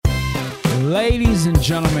Ladies and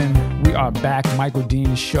gentlemen, we are back. Michael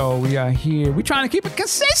Dean Show. We are here. We're trying to keep it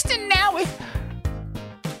consistent now.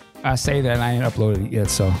 I say that and I ain't uploaded it yet,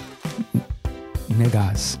 so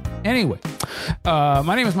niggas. Anyway,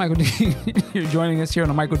 my name is Michael Dean. You're joining us here on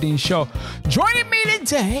the Michael Dean Show. Joining me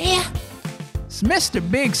today is Mr.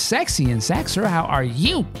 Big Sexy and Zach. Sir, how are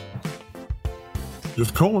you?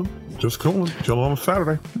 Just chilling. Chill on a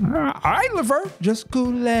Saturday. All right, Levert. Just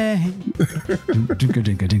cooling.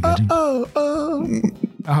 Oh,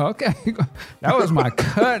 okay. That was my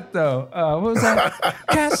cut, though. What was that?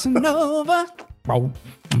 Casanova. Let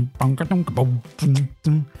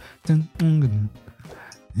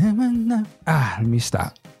me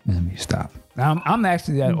stop. I'm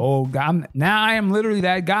actually that old guy. I am literally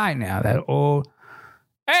that guy now. That old,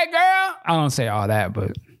 hey, girl. I don't say all that,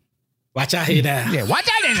 but. Watch out here now. Yeah, watch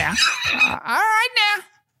out here now. All right now.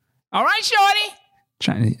 All right,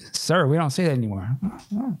 shorty. Sir, we don't say that anymore.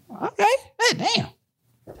 Okay. Hey, damn.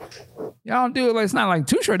 Y'all don't do it like it's not like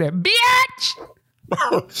too short there. Bitch!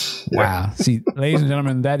 Wow. See, ladies and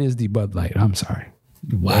gentlemen, that is the Bud Light. I'm sorry.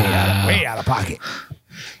 Wow. Way out of pocket.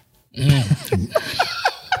 It's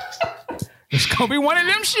going to be one of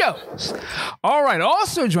them shows. All right.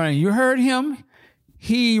 Also joining, you heard him.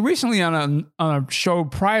 He recently on a show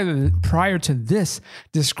prior to this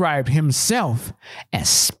described himself as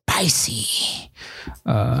spicy.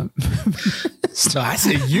 No, I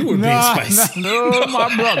said you were being spicy. No,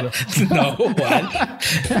 my brother. No, what?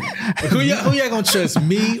 Who y'all gonna trust,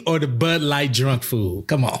 me or the Bud Light drunk fool?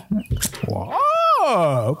 Come on.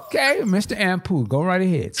 Oh, okay, Mr. Ampu, go right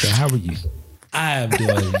ahead. So, how are you? I am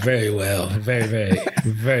doing very well. Very, very,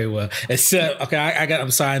 very well. Except, okay, I'm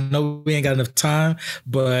sorry. I know we ain't got enough time,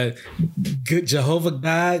 but good Jehovah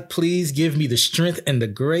God, please give me the strength and the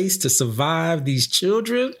grace to survive these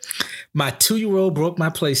children. My 2-year-old broke my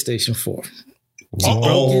PlayStation 4. She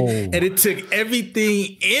broke it, and it took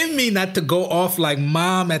everything in me not to go off like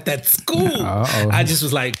mom at that school. I just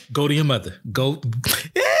was like, go to your mother. Go to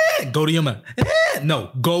your mother.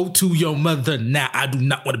 No, go to your mother now. I do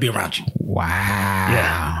not want to be around you.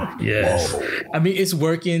 Wow. Yeah. I mean, it's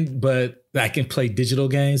working, but I can play digital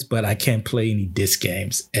games, but I can't play any disc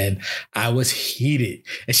games. And I was heated.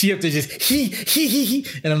 And she up there just, he.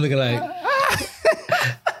 And I'm looking like,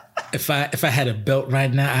 if I had a belt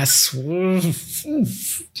right now, I swear.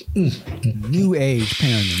 New age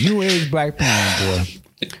parenting. New age black parenting, boy.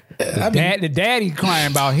 The daddy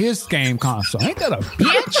crying about his game console. Ain't that a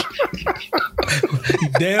bitch?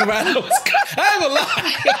 Damn right. I ain't gonna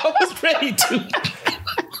lie. I was ready to.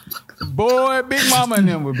 Boy, Big Mama and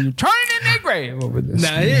them would be turning in their grave over this.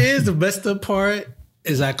 Now, it is the best part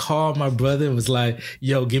is I called my brother and was like,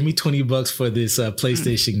 yo, give me $20 for this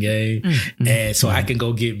PlayStation game. And so I can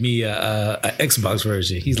go get me a Xbox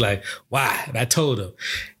version. He's like, why? And I told him.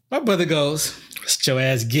 My brother goes, what's your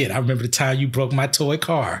ass get? I remember the time you broke my toy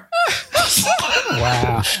car.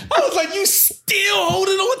 Wow. I was like, you still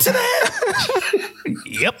holding on to that?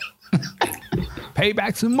 Yep.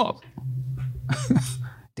 Payback's him up.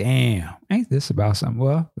 Damn. Ain't this about something?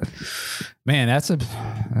 Well, man, that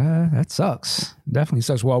sucks. Definitely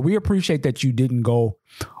sucks. Well, we appreciate that you didn't go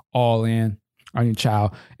all in on your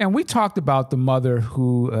child. And we talked about the mother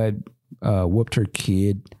who whooped her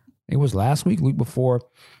kid. It was last week before.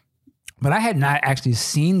 But I had not actually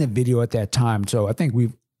seen the video at that time. So I think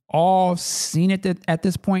we've all seen it at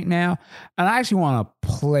this point now. And I actually want to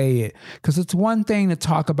play it because it's one thing to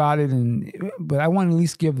talk about it, but I want to at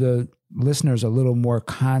least give the listeners a little more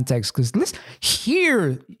context because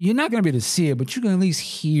you're not going to be able to see it, but you can at least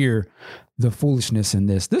hear the foolishness in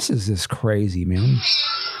this. This is just crazy, man.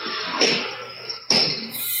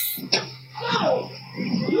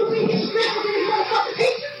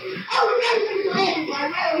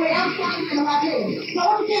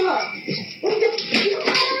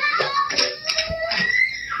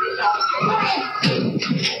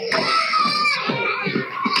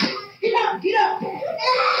 Get up!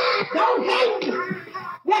 Don't hate!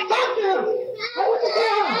 What talk to him? What you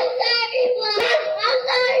tell him? I'm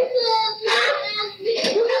sorry,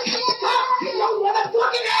 you just talk to your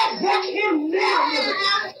motherfucking ass back him now, nigga.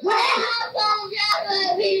 What? Are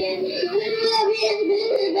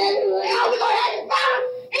we gonna have this problem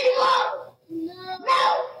anymore? No!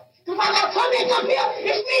 Cause I got something up here.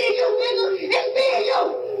 It's me and you, nigga. It's me and you.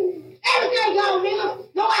 Everything gone, nigga.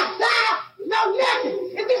 No outside. No nothing.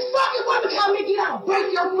 If this fucking woman come in, I'll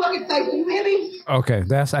break your fucking face. You hear me? Okay,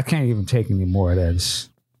 I can't even take any more of that.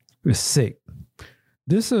 It's sick.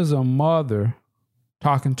 This is a mother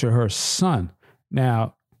talking to her son.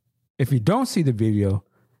 Now, if you don't see the video,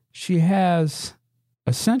 she has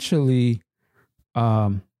essentially,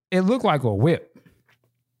 it looked like a whip.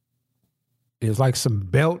 It's like some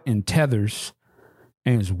belt and tethers,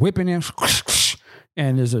 and it's whipping him.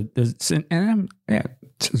 And it's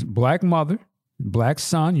black mother, black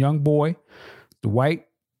son, young boy, the white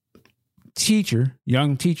teacher,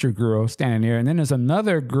 young teacher girl standing there. And then there's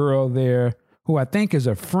another girl there who I think is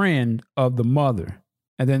a friend of the mother.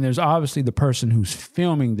 And then there's obviously the person who's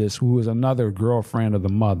filming this, who is another girlfriend of the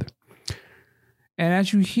mother. And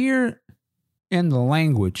as you hear in the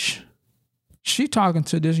language, she talking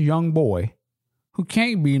to this young boy who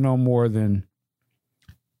can't be no more than,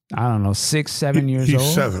 I don't know, 6, 7 years old.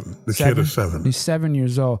 He's 7. The kid is 7. He's 7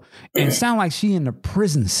 years old. And it sounds like she in the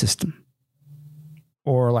prison system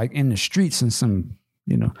or like in the streets in some,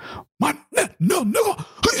 no.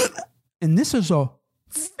 And this is a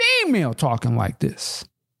female talking like this.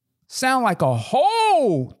 Sound like a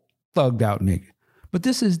whole thugged out nigga. But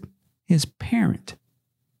this is his parent.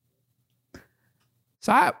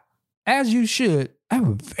 So as you should, I have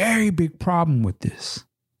a very big problem with this.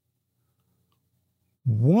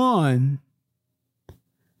 One,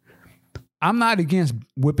 I'm not against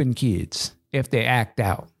whipping kids if they act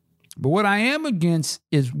out. But what I am against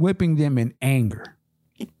is whipping them in anger.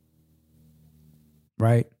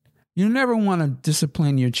 Right? You never want to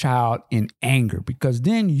discipline your child in anger because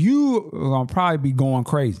then you are going to probably be going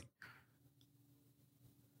crazy.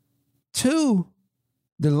 2,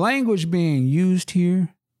 the language being used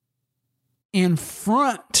here in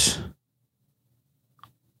front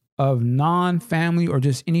of non-family or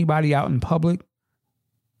just anybody out in public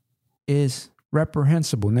is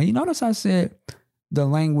reprehensible. Now, you notice I said the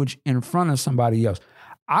language in front of somebody else.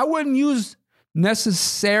 I wouldn't use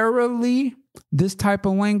necessarily this type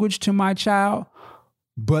of language to my child,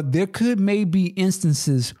 but there could maybe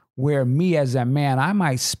instances where me as a man, I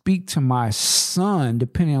might speak to my son,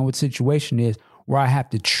 depending on what the situation is, where I have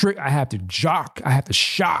to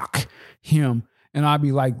shock him. And I'll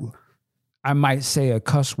be like, I might say a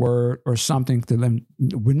cuss word or something to them.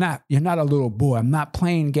 You're not a little boy. I'm not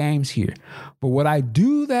playing games here. But would I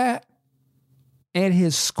do that at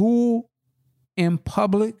his school in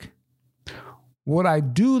public? Would I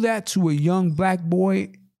do that to a young black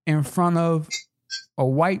boy in front of a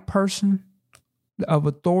white person of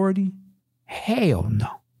authority? Hell no.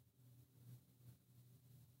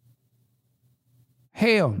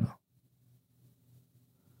 Hell no.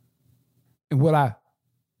 And would I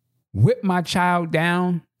whip my child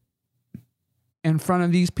down in front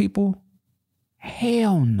of these people?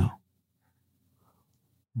 Hell no.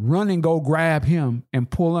 Run and go grab him and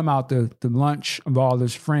pull him out the lunch of all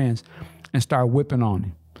his friends and start whipping on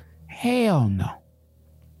him? Hell no.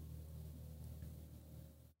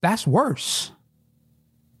 That's worse.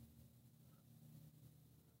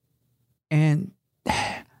 And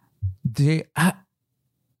I'm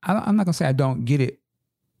not going to say I don't get it.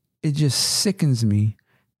 It just sickens me,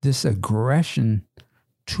 this aggression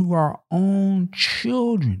to our own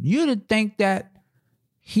children. You'd think that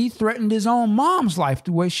he threatened his own mom's life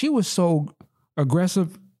the way she was so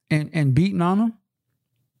aggressive and beating on him.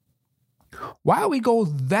 Why we go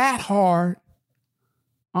that hard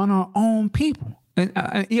on our own people and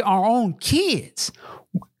our own kids?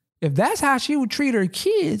 If that's how she would treat her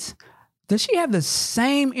kids, does she have the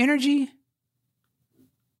same energy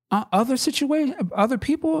on other situations, other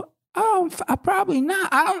people? I probably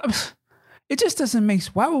not. It just doesn't make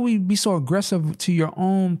sense. Why would we be so aggressive to your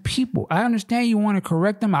own people? I understand you want to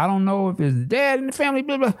correct them. I don't know if it's dad in the family,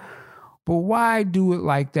 blah, blah. But why do it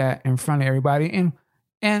like that in front of everybody?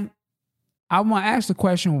 And I want to ask the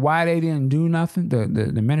question why they didn't do nothing, the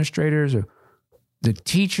administrators or the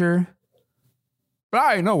teacher. But I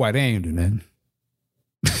already know why they ain't do nothing.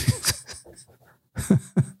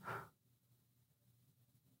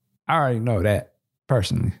 I already know that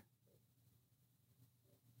personally.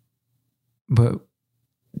 But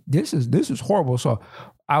this is horrible. So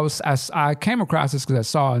I came across this because I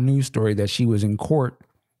saw a news story that she was in court,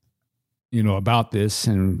 about this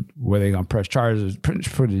and where they're gonna press charges, put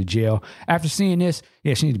her to jail. After seeing this,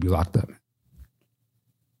 yeah, she needs to be locked up.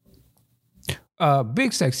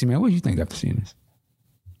 Big Sexy Man, what do you think after seeing this?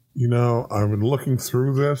 I've been looking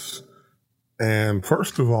through this, and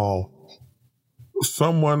first of all,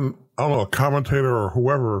 someone, I don't know, a commentator or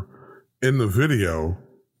whoever in the video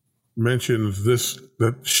mentions this,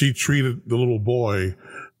 that she treated the little boy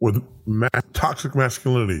with toxic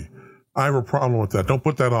masculinity. I have a problem with that. Don't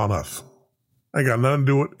put that on us. I ain't got nothing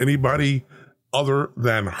to do with anybody other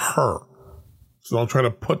than her. So don't try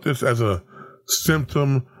to put this as a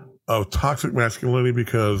symptom of toxic masculinity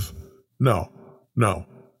because no,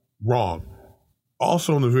 wrong.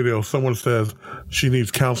 Also in the video, someone says she needs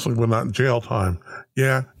counseling but not jail time.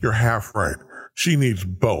 Yeah, you're half right. She needs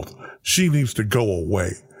both. She needs to go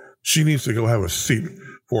away. she needs to go have a seat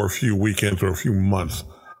for a few weekends or a few months.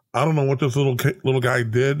 I don't know what this little guy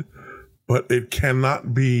did, but it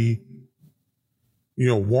cannot be,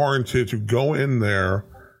 warranted to go in there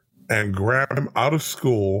and grab him out of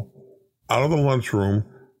school, out of the lunchroom,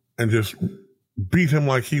 and just beat him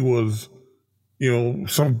like he was,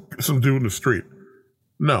 some dude in the street.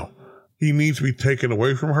 No, he needs to be taken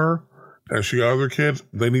away from her. And she got other kids,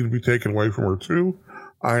 they need to be taken away from her too.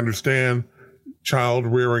 I understand child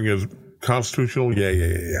rearing is constitutional.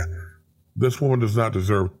 Yeah. This woman does not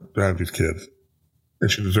deserve to have these kids. And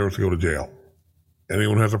she deserves to go to jail.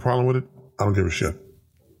 Anyone has a problem with it? I don't give a shit.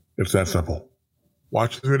 It's that simple.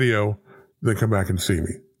 Watch the video, then come back and see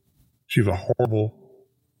me. She's a horrible,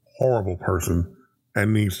 horrible person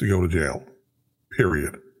and needs to go to jail.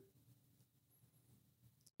 Period.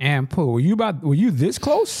 And Pooh, were you this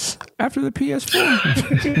close after the PS4?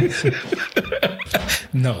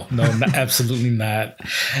 No, absolutely not.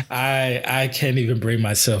 I can't even bring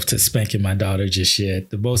myself to spanking my daughter just yet.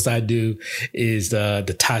 The most I do is the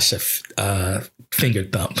Tasha finger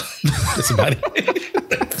thump. That's about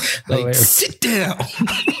it. Like, sit down.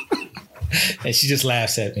 And she just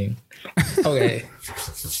laughs at me. Okay.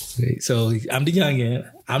 So I'm the youngin'.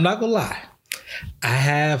 I'm not gonna lie. I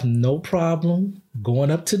have no problem going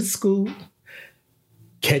up to the school,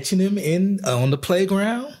 catching him on the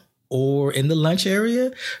playground or in the lunch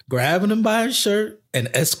area, grabbing him by his shirt and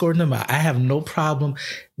escorting him out. I have no problem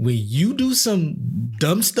when you do some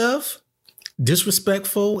dumb stuff,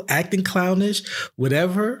 disrespectful, acting clownish,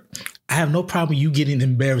 whatever. I have no problem you getting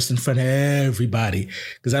embarrassed in front of everybody.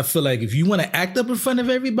 Because I feel like if you want to act up in front of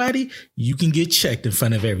everybody, you can get checked in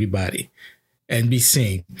front of everybody and be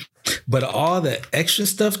seen. But all the extra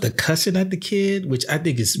stuff, the cussing at the kid, which I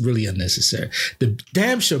think is really unnecessary. The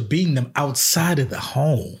damn sure beating them outside of the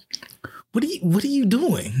home. What are you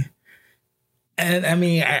doing? And I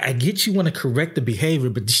mean, I get you want to correct the behavior,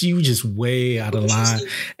 but you just way out of line.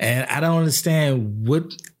 And I don't understand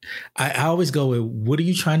what I always go with. What are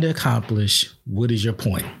you trying to accomplish? What is your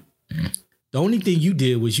point? The only thing you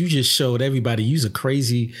did was you just showed everybody you's a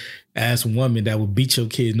crazy ass woman that will beat your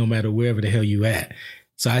kid no matter wherever the hell you at.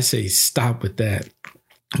 So I say stop with that.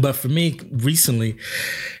 But for me, recently,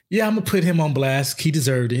 I'm going to put him on blast. He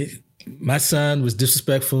deserved it. My son was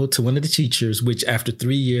disrespectful to one of the teachers, which after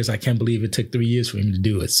 3 years, I can't believe it took 3 years for him to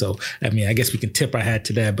do it. So, I mean, I guess we can tip our hat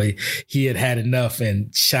to that, but he had enough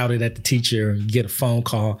and shouted at the teacher and get a phone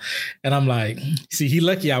call. And I'm like, see, he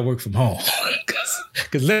lucky I work from home.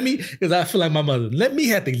 Because I feel like my mother, let me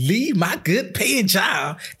have to leave my good paying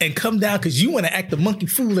job and come down because you want to act a monkey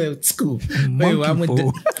fool at school. Monkey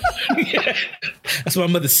fool. Yeah, that's what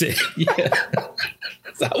my mother said. Yeah.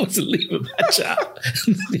 So I wasn't leaving my job.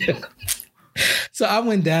 Yeah. So I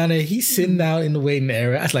went down there. He's sitting out in the waiting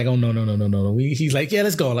area. I was like, oh, no. He's like, yeah,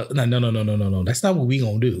 let's go. Like, no. That's not what we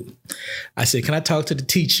going to do. I said, can I talk to the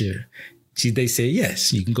teacher? They said,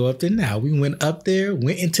 yes, you can go up there now. We went up there,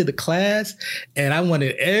 went into the class, and I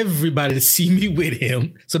wanted everybody to see me with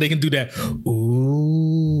him so they can do that.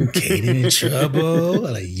 Ooh, Kaden in trouble.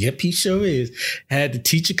 I'm like, yep, he sure is. Had the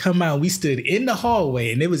teacher come out. We stood in the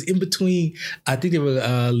hallway, and it was in between. I think they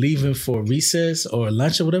were leaving for recess or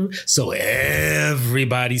lunch or whatever. So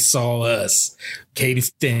everybody saw us. Kaden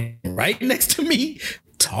standing right next to me,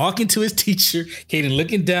 talking to his teacher, Kaden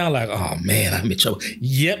looking down like, oh man, I'm in trouble.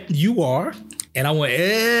 Yep, you are. And I want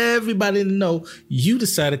everybody to know you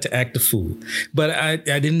decided to act a fool. But I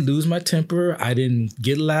didn't lose my temper. I didn't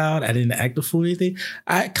get loud. I didn't act a fool or anything.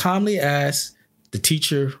 I calmly asked the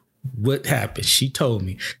teacher what happened. She told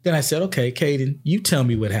me. Then I said, okay, Kaden, you tell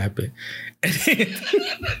me what happened. And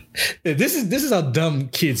then, this is how dumb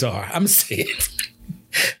kids are. I'm saying.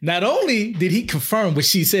 Not only did he confirm what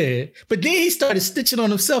she said, but then he started stitching on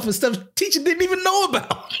himself and stuff the teacher didn't even know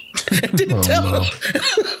about. Didn't tell him.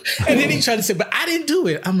 And then he tried to say, but I didn't do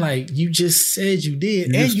it. I'm like, you just said you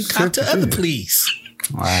did. And you caught the other police.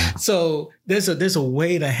 Wow. So there's a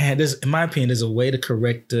way to in my opinion, there's a way to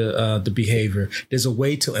correct the behavior. There's a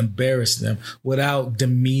way to embarrass them without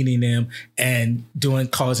demeaning them and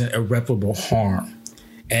causing irreparable harm.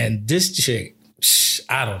 And this chick,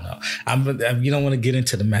 I don't know. You don't want to get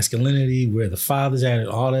into the masculinity, where the father's at and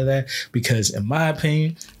all of that, because in my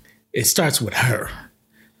opinion, it starts with her.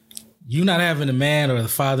 You not having a man or the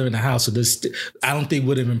father in the house, so this, I don't think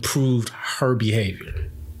would have improved her behavior.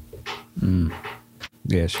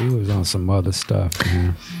 Yeah, she was on some other stuff.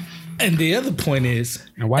 Man. And the other point is,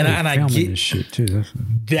 And why and they I filming get this shit too? That's,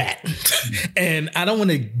 that, and I don't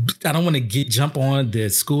want to jump on the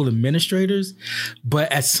school administrators,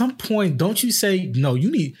 but at some point, don't you say no? You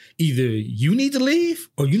need to leave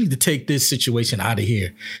or you need to take this situation out of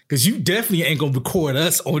here, because you definitely ain't gonna record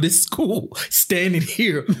us on this school standing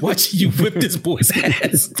here watching you whip this boy's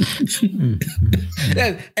ass.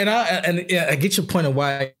 and I get your point of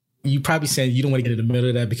why. You probably saying you don't want to get in the middle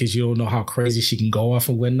of that because you don't know how crazy she can go off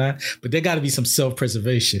and whatnot. But there got to be some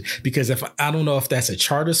self-preservation, because if I don't know if that's a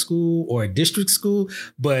charter school or a district school,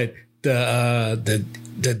 but the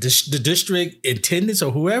district attendants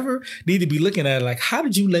or whoever need to be looking at it like, how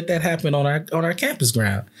did you let that happen on our campus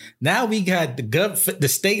ground? Now we got the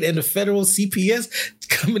state and the federal CPS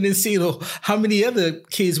coming and seeing how many other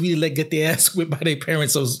kids we let get their ass whipped by their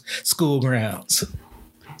parents on school grounds.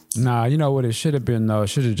 Nah, you know what it should have been though? It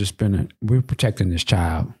should have just been we're protecting this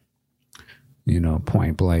child. You know,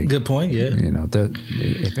 point blank. Good point, yeah. You know,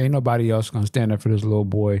 if ain't nobody else gonna stand up for this little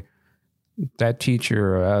boy, that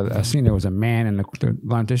teacher, I seen there was a man in the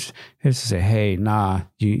lunch. He said, "Hey, nah,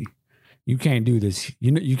 you can't do this.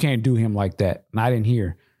 You can't do him like that." Not in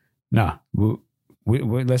here. Nah,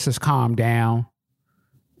 let's just calm down.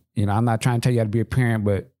 You know, I'm not trying to tell you how to be a parent,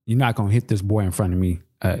 but you're not gonna hit this boy in front of me.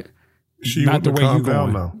 She not the would way have you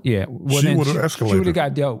calmed down going. now. Yeah, well, she would have escalated. She would have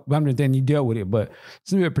got dealt. I mean, then you dealt with it, but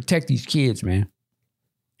somebody protect these kids, man.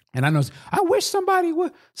 And I wish somebody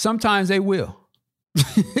would. Sometimes they will.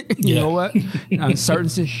 You know what?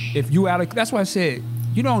 Certain, if you that's why I said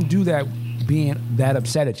you don't do that being that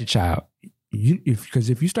upset at your child.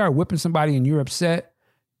 Because if you start whipping somebody and you're upset,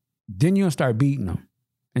 then you'll start beating them.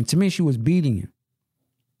 And to me, she was beating you.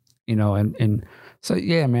 You know, and so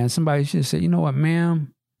yeah, man. Somebody should say, you know what,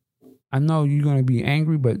 ma'am. I know you're gonna be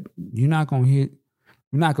angry, but you're not gonna hit.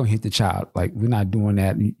 We're not gonna hit the child. Like, we're not doing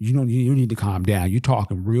that. You need to calm down. You're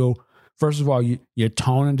talking real. First of all, your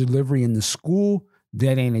tone and delivery in the school,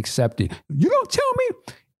 that ain't accepted. You don't tell me.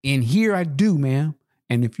 In here, I do, ma'am.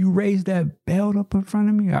 And if you raise that belt up in front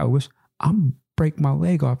of me, I'm break my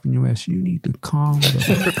leg off in your ass. You need to calm the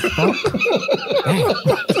fuck.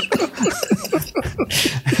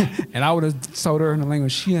 And I would have told her in the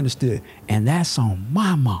language she understood. And that's on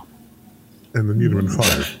my mom. And then you'd have been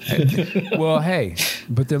fired. Well, hey,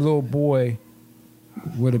 but the little boy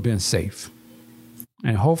would have been safe.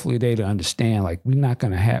 And hopefully they'd understand, like, we're not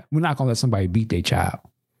gonna let somebody beat their child.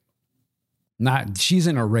 She's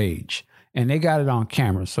in a rage. And they got it on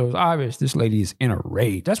camera. So it's obvious this lady is in a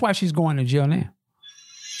rage. That's why she's going to jail now.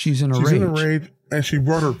 She's in a rage. She's in a rage, and she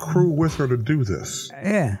brought her crew with her to do this.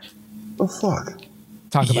 Yeah. The fuck?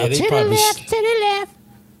 Talk about to the left.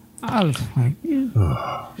 I was like,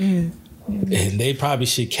 yeah. And they probably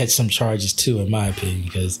should catch some charges too, in my opinion,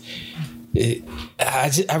 because I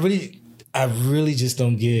really just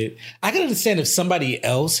don't get. I can understand if somebody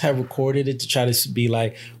else had recorded it to try to be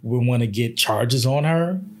like, we want to get charges on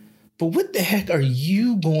her. But what the heck are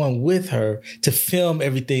you going with her to film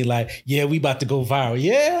everything like, yeah, we about to go viral?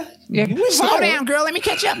 Yeah. Slow down, girl. Let me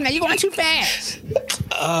catch up now. You're going too fast.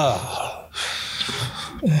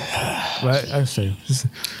 But I say,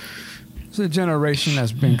 it's a generation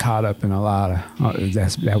that's been caught up in a lot of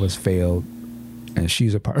that was failed, and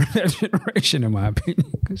she's a part of that generation, in my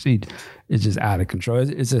opinion, because it's just out of control.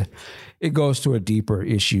 It goes to a deeper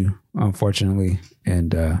issue, unfortunately,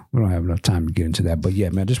 and we don't have enough time to get into that. But yeah,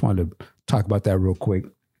 man, just wanted to talk about that real quick.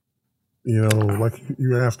 You know, like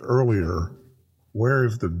you asked earlier, where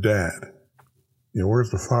is the dad? You know,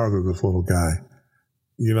 where's the father of this little guy?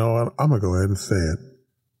 You know, I'm gonna go ahead and say it.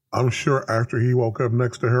 I'm sure after he woke up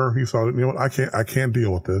next to her, he saw that, you know what, I can't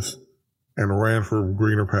deal with this, and ran for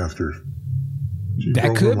greener pastures.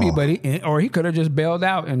 That could be, but he could have just bailed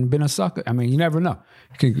out and been a sucker. I mean, you never know.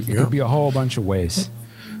 It could be a whole bunch of ways.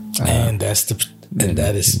 And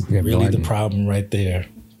that is really the problem right there.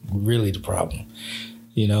 Really the problem.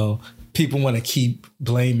 You know, people want to keep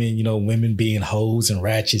blaming, you know, women being hoes and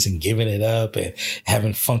ratchets and giving it up and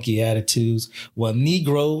having funky attitudes. Well,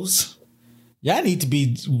 Negroes, y'all need to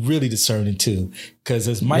be really discerning too. Because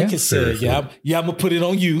as Mike has said, I'm going to put it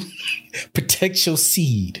on you. Protect your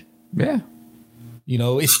seed. Yeah. You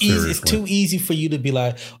know, it's easy. It's too easy for you to be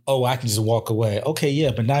like, oh, I can just walk away. Okay,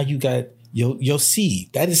 yeah, but now you got your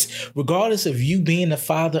seed. That is, regardless of you being the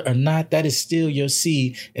father or not, that is still your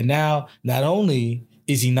seed. And now, not only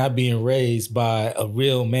is he not being raised by a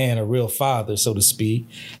real man, a real father, so to speak,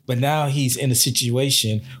 but now he's in a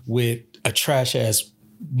situation with a trash ass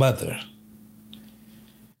mother.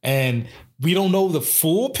 And we don't know the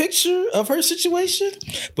full picture of her situation,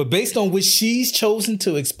 but based on what she's chosen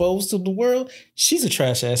to expose to the world, she's a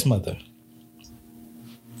trash ass mother.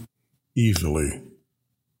 Easily.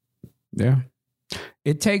 Yeah.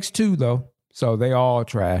 It takes two though. So they all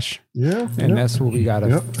trash. Yeah. And that's what we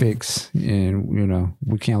gotta fix. And you know,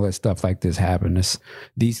 we can't let stuff like this happen.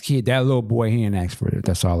 These kids, that little boy, he ain't asked for it.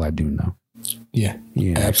 That's all I do know. Yeah.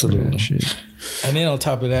 Absolutely. Shit. And then on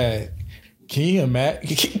top of that, can you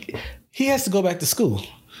imagine? He has to go back to school.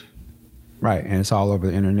 Right. And it's all over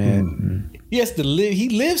the internet. He has to live. He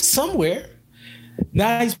lives somewhere.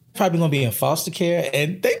 Now he's probably going to be in foster care,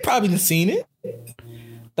 and they probably done seen it.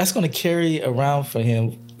 That's going to carry around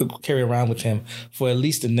with him for at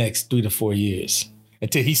least the next 3 to 4 years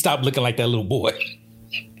until he stopped looking like that little boy.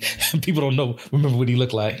 People don't remember what he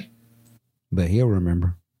looked like. But he'll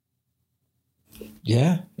remember.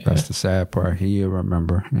 Yeah. That's the sad part. He'll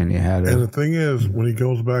remember. And the thing is, when he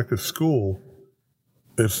goes back to school,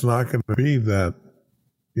 it's not going to be that,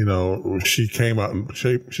 you know, she came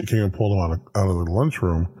and pulled him out of the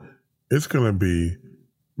lunchroom. It's going to be,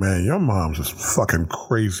 man, your mom's just fucking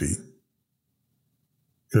crazy.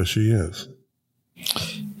 Because she is. Yeah,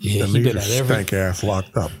 and he leaves been her at stank ass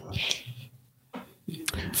locked up.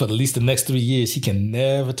 For at least the next 3 years, he can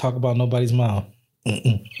never talk about nobody's mom.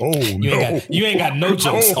 Mm-mm. Oh, you ain't got no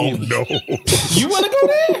jokes. Oh, no. You want to go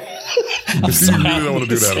there? You really don't want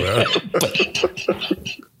to do that, man.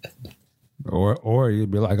 Or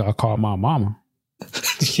you'd be like, I'll call my mama.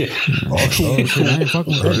 Yeah. Shit, I ain't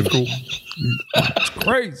fucking with her. Cool. It's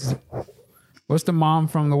crazy. What's the mom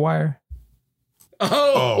from The Wire?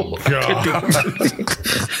 Oh God.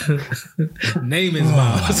 Name his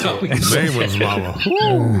mama. Name his mama.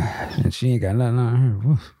 And she ain't got nothing on her.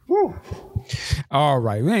 Woo. All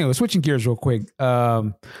right. Anyway, switching gears real quick.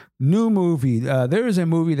 New movie. There is a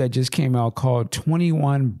movie that just came out called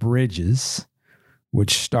 21 Bridges,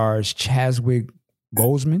 which stars Chadwick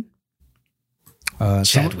Boseman.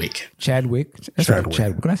 Chadwick. That's right,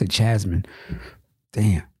 Chadwick. When I say Chasman,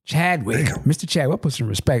 damn. Chadwick. Mr. Chadwick. I'll put some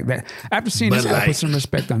respect. After seeing this, I'll put some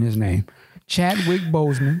respect on his name. Chadwick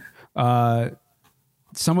Boseman.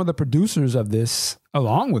 Some of the producers of this,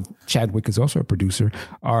 along with Chadwick is also a producer,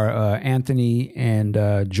 are Anthony and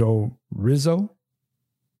Joe Rizzo.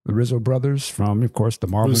 The Rizzo brothers from, of course, the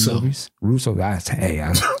Marvel movies. Russo guys. Hey,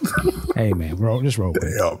 man, just roll with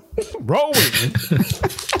it. Roll with it.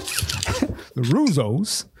 The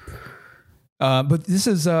Ruzzos. But this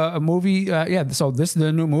is a movie. So this is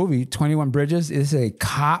the new movie, 21 Bridges. Is a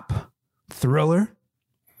cop thriller.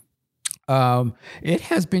 It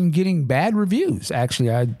has been getting bad reviews.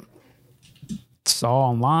 Actually, I saw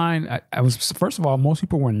online. I was, first of all, most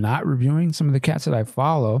people were not reviewing some of the cats that I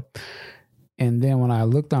follow. And then when I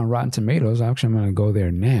looked on Rotten Tomatoes, actually, I'm going to go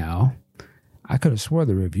there now. I could have swore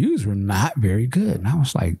the reviews were not very good. And I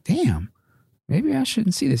was like, damn, maybe I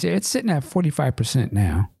shouldn't see this. It's sitting at 45%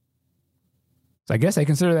 now. So I guess I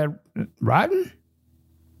consider that rotten.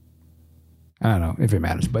 I don't know if it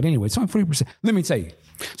matters. But anyway, it's only 40%. Let me tell you.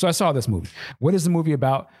 So I saw this movie. What is the movie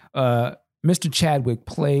about? Mr. Chadwick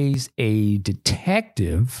plays a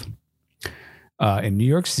detective in New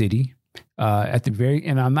York City at the very,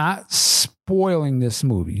 and I'm not spoiling this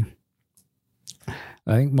movie.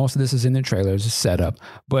 I think most of this is in the trailers, it's set up.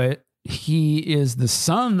 But he is the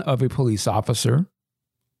son of a police officer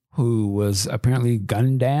who was apparently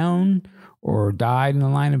gunned down or died in the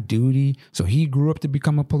line of duty. So he grew up to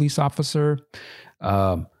become a police officer.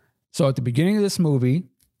 So at the beginning of this movie,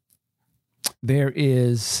 there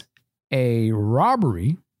is a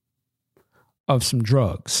robbery of some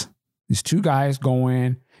drugs. These two guys go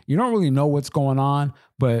in. You don't really know what's going on,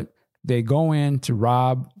 but they go in to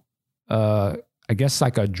rob, I guess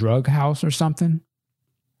like a drug house or something.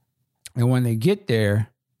 And when they get there,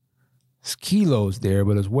 it's kilos there,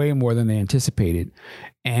 but it's way more than they anticipated.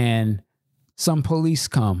 And some police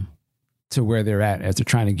come to where they're at as they're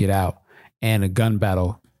trying to get out, and a gun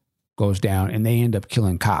battle goes down, and they end up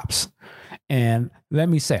killing cops. And let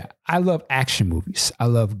me say, I love action movies. I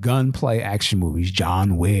love gunplay action movies,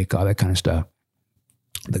 John Wick, all that kind of stuff.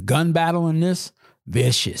 The gun battle in this,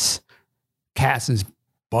 vicious. Cass is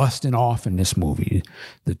busting off in this movie.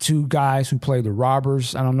 The two guys who play the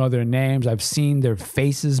robbers, I don't know their names. I've seen their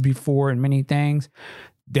faces before in many things.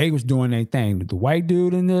 They was doing their thing. The white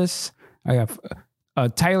dude in this, I have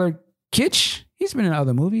Tyler Kitsch. He's been in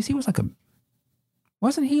other movies. He was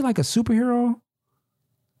wasn't he like a superhero?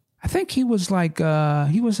 I think he was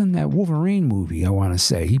he was in that Wolverine movie, I want to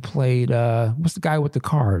say. He played, what's the guy with the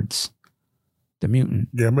cards? The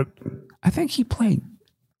mutant. Gambit? I think he played,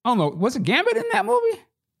 I don't know, was it Gambit in that movie?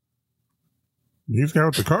 He's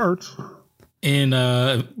got the cards. In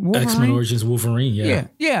X-Men Origins Wolverine, yeah.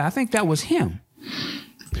 Yeah, I think that was him.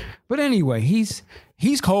 But anyway, he's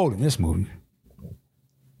cold in this movie.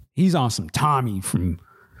 He's on some Tommy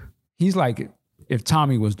he's like, if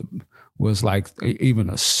Tommy was like even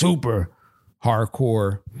a super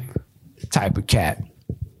hardcore type of cat.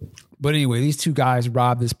 But anyway, these two guys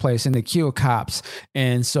rob this place and they kill cops.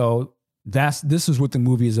 And so this is what the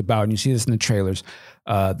movie is about. And you see this in the trailers.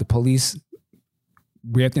 The police,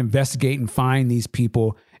 we have to investigate and find these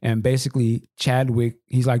people. And basically Chadwick,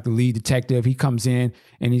 he's like the lead detective. He comes in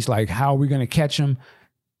and he's like, how are we going to catch him?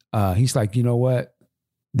 He's like, you know what?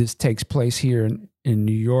 This takes place here in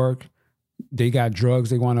New York. They got drugs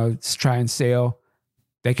they want to try and sell.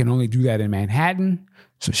 They can only do that in Manhattan.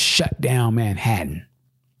 So shut down Manhattan.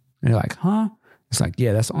 And they're like, huh? It's like,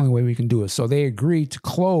 yeah, that's the only way we can do it. So they agreed to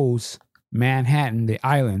close Manhattan, the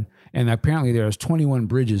island. And apparently there's 21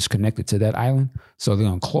 bridges connected to that island. So they're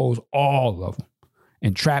going to close all of them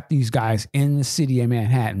and trap these guys in the city of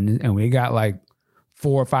Manhattan. And we got like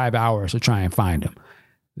 4 or 5 hours to try and find them.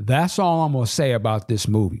 That's all I'm going to say about this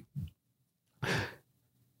movie.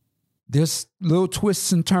 There's little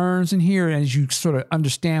twists and turns in here as you sort of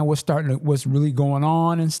understand what's really going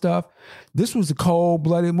on and stuff. This was a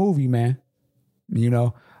cold-blooded movie, man. You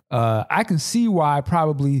know, I can see why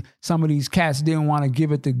probably some of these cats didn't want to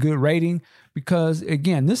give it the good rating because,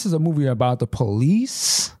 again, this is a movie about the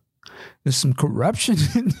police. There's some corruption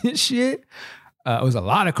in this shit. It was a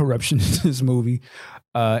lot of corruption in this movie.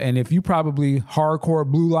 And if you probably hardcore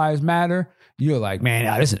Blue Lives Matter, you're like,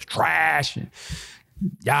 man, this is trash. And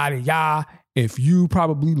yada, yada. If you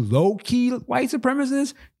probably low-key white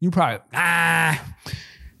supremacist, you probably,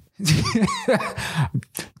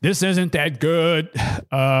 this isn't that good.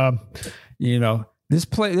 You know,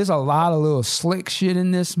 there's a lot of little slick shit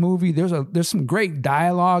in this movie. There's some great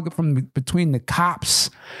dialogue between the cops.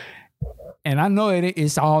 And I know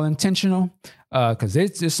it's all intentional because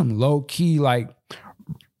it's just some low-key, like,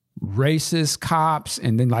 racist cops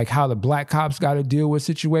and then like how the black cops got to deal with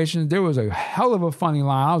situations. There was a hell of a funny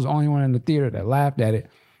line. I was the only one in the theater that laughed at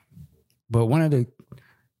it. But one of the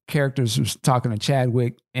characters was talking to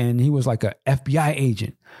Chadwick and he was like a FBI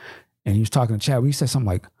agent. And he was talking to Chadwick. He said something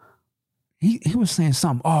like, he was saying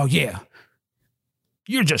something, oh yeah,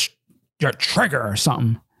 you're trigger or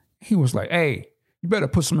something. He was like, hey, you better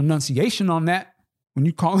put some enunciation on that when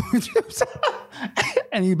you call him.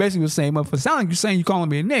 And he basically was saying, well, for sounding like you're saying you're calling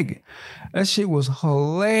me a nigga. That shit was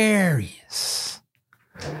hilarious.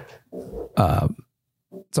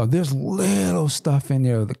 So there's little stuff in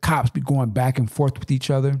there. The cops be going back and forth with each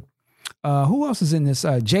other. Who else is in this?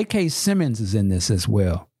 J.K. Simmons is in this as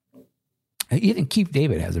well. Even Keith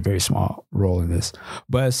David has a very small role in this.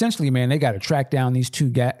 But essentially, man, they got to track down these two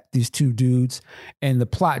dudes. And the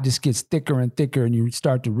plot just gets thicker and thicker. And you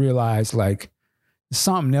start to realize, like,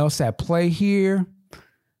 something else at play here.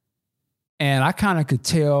 And I kind of could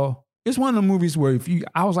tell it's one of the movies where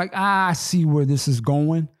I was like, I see where this is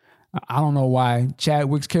going. I don't know why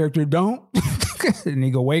Chadwick's character don't. And he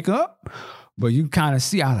go wake up. But you kind of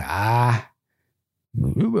see, I was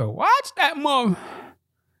like, you better watch that mother.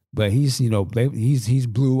 But he's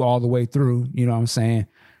blue all the way through, you know what I'm saying?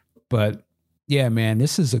 But yeah, man,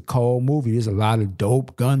 this is a cold movie. There's a lot of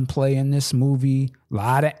dope gunplay in this movie, a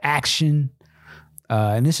lot of action.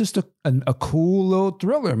 And it's just a cool little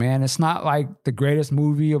thriller, man. It's not like the greatest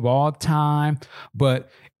movie of all time, but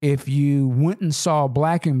if you went and saw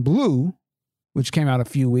Black and Blue, which came out a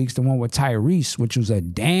few weeks, the one with Tyrese, which was a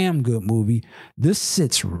damn good movie, this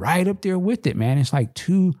sits right up there with it, man. It's like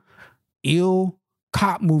two ill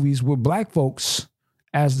cop movies with black folks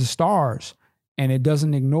as the stars, and it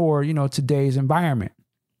doesn't ignore, today's environment.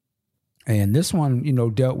 And this one,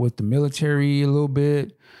 dealt with the military a little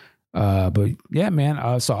bit. But yeah,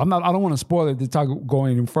 man. So I don't want to spoil it to go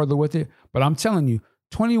any further with it, but I'm telling you,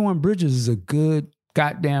 21 Bridges is a good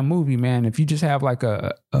goddamn movie, man. If you just have like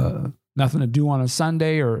a nothing to do on a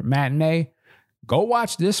Sunday or matinee, go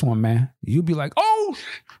watch this one, man. You'll be like, oh,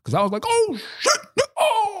 because I was like, oh shit,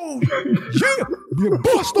 oh yeah, be a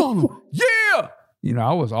bust on them, yeah.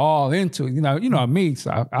 I was all into it. You know me.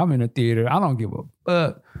 So I'm in the theater. I don't give a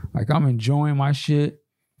fuck. Like I'm enjoying my shit.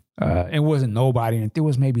 It wasn't nobody in it. There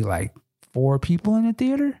was maybe like 4 people in the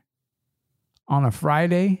theater on a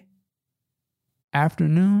Friday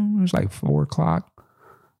afternoon. It was like 4:00.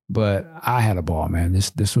 But I had a ball, man.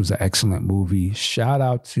 This was an excellent movie. Shout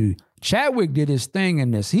out to Chadwick, did his thing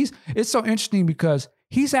in this. It's so interesting because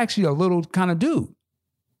he's actually a little kind of dude.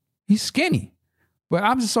 He's skinny. But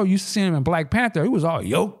I'm just so used to seeing him in Black Panther. He was all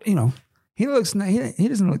yoked, He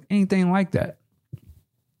doesn't look anything like that.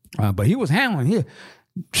 But he was handling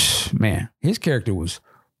man, his character was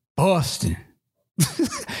busting.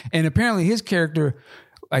 And apparently his character,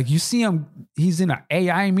 like you see him, he's in an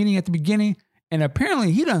AI meeting at the beginning, and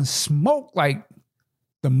apparently he done smoked like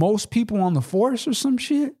the most people on the force or some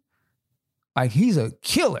shit. Like he's a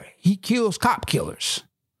killer. He kills cop killers.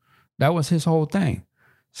 That was his whole thing.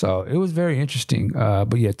 So it was very interesting.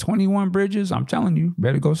 But yeah, 21 Bridges. I'm telling you,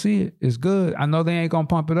 better go see it. It's good. I know they ain't gonna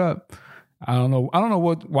pump it up. I don't know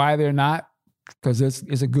why they're not, because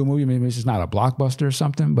it's a good movie. Maybe it's just not a blockbuster or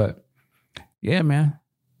something. But yeah, man,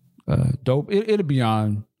 dope. It'll be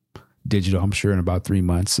on digital, I'm sure, in about 3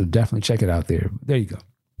 months. So definitely check it out there. There you go.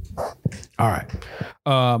 All right.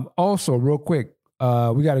 Also, real quick,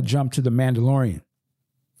 we got to jump to The Mandalorian.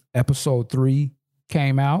 Episode 3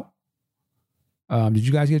 came out. Did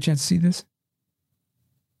you guys get a chance to see this?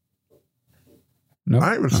 No,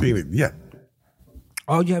 I haven't seen it yet.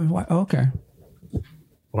 Oh, you haven't watched? Okay.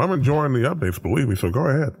 Well, I'm enjoying the updates, believe me, so go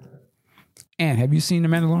ahead. And have you seen The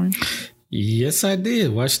Mandalorian? Yes, I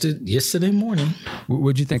did. Watched it yesterday morning.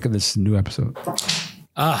 What'd you think of this new episode?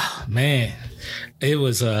 Ah, man. It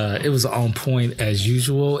was on point as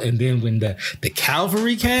usual. And then when the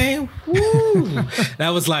cavalry came, woo, that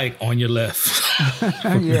was like on your left.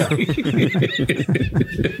 Yeah.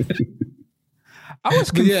 I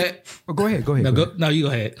was yeah. Oh, go ahead. No, you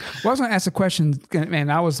go ahead. Well, I was going to ask a question,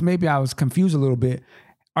 and I was confused a little bit.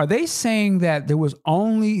 Are they saying that there was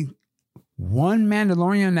only one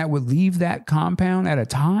Mandalorian that would leave that compound at a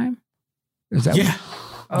time? Is that yeah?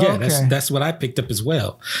 Yeah, okay. that's what I picked up as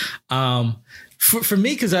well. For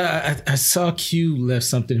me, because I saw Q left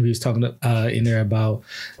something. He was talking in there about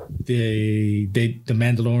the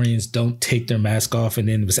Mandalorians don't take their mask off, and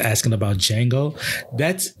then was asking about Jango.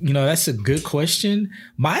 That's a good question.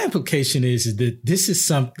 My implication is that this is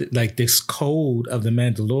something like this code of the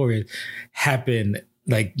Mandalorian happened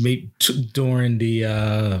like maybe during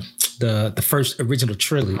the first original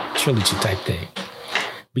trilogy type thing.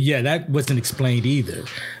 But yeah, that wasn't explained either.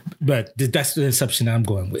 But that's the assumption I'm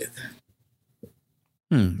going with.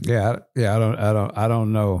 Yeah. I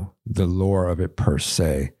don't know the lore of it per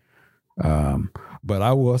se, but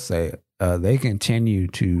I will say they continue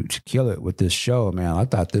to kill it with this show, man. I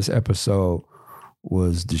thought this episode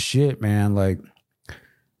was the shit, man. Like,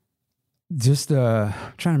 just trying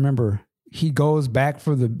to remember, he goes back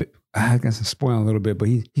for the. I guess I'm spoiling a little bit, but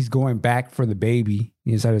he's going back for the baby.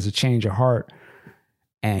 He has a change of heart,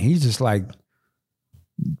 and he's just like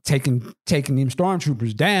taking them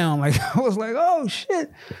stormtroopers down. Like, I was like, oh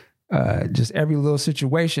shit. Just every little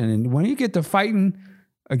situation. And when he get to fighting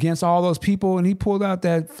against all those people and he pulled out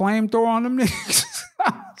that flamethrower on them niggas,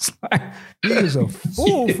 I was like, he is a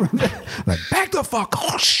fool for that. Like, back the fuck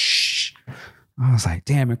off. Shh. I was like,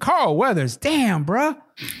 damn. And Carl Weathers, damn, bruh.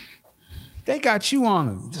 They got you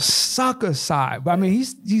on the sucker side. But I mean,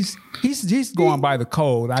 he's going by the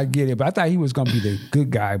code. I get it. But I thought he was going to be the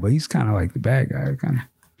good guy, but he's kind of like the bad guy.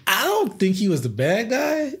 I don't think he was the bad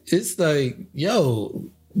guy. It's like, yo,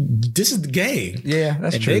 this is the game. Yeah,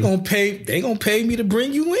 that's and true. They gonna pay me to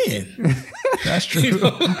bring you in. That's true. You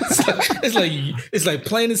know? It's like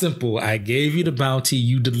plain and simple. I gave you the bounty,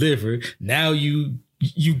 you delivered. Now you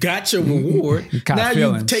got your reward. Now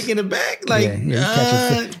you're taking it back. Like,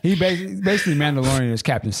 he basically Mandalorian is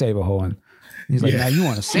Captain Save-A-Ho, and he's like, now you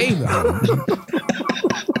want to save them?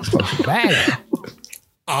 Bad.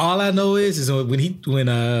 All I know is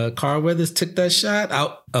when Carl Weathers took that shot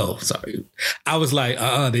out. Oh, sorry. I was like,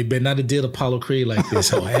 they better not have did Apollo Creed like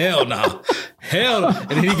this. Oh, hell no. Hell no. And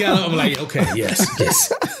then he got up. I'm like, okay,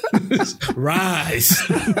 yes. Rise.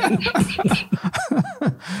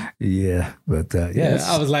 Yeah, but yeah.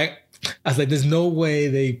 I was like, there's no way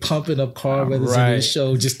they pumping up Carl Weathers in this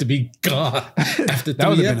show just to be gone after 3 episodes. That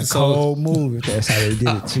would have been a cold move if that's how they did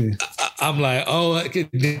it too. I'm like,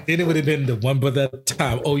 then it would have been the one brother at a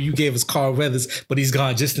time. Oh, you gave us Carl Weathers, but he's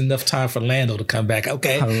gone just enough time for Lando to come back.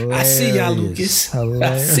 Okay, hilarious. I see y'all, Lucas.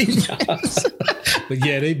 Hilarious. I see y'all. But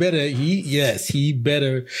yeah, they better. He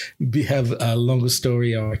better have a longer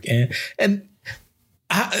story arc, and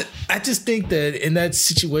I just think that in that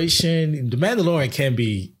situation, the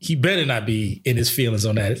Mandalorian he better not be in his feelings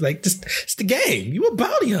on that. It's like, it's the game. You a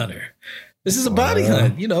bounty hunter. This is a bounty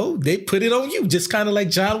hunt. You know, they put it on you, just kind of like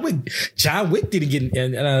John Wick. John Wick didn't get,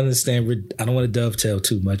 and I understand, I don't want to dovetail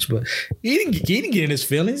too much, but he didn't get in his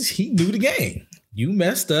feelings. He knew the game. You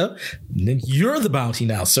messed up. And then you're the bounty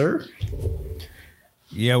now, sir.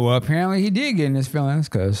 Yeah, well, apparently he did get in his feelings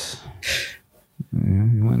because he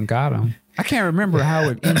went and got him. I can't remember how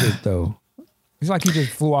it ended, though. It's like he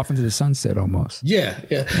just flew off into the sunset almost. Yeah.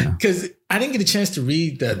 Because I didn't get a chance to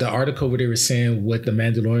read the article where they were saying what the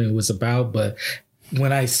Mandalorian was about. But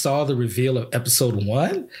when I saw the reveal of episode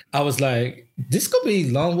 1, I was like, this going to be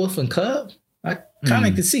Lone Wolf and Cub? Kind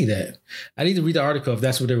of can see that. I need to read the article if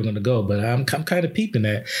that's where they were going to go, but I'm kind of peeping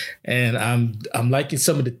that, and I'm liking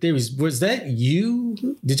some of the theories. Was that you?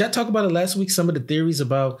 Did y'all talk about it last week? Some of the theories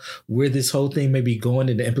about where this whole thing may be going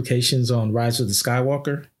and the implications on Rise of the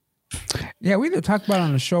Skywalker. Yeah, we either talked about it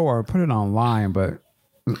on the show or put it online, but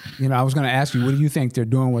I was going to ask you, what do you think they're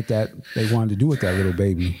doing with that? They wanted to do with that little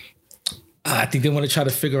baby. I think they want to try to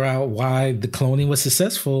figure out why the cloning was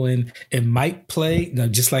successful, and it might play,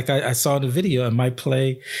 just like I saw in the video, it might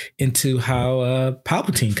play into how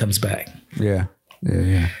Palpatine comes back. Yeah.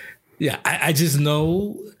 I just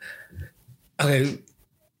know. Okay,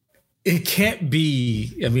 it can't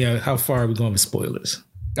be. I mean, how far are we going with spoilers?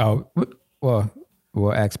 Oh, well,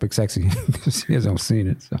 ask Big Sexy because he hasn't seen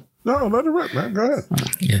it. So No, let it rip, man. Go ahead.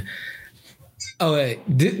 Yeah. Oh,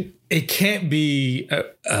 it can't be.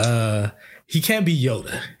 He can't be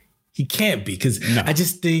Yoda. He can't be, because I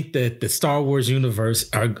just think that the Star Wars universe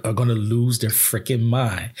are going to lose their freaking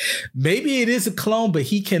mind. Maybe it is a clone, but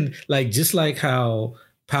he can, just like how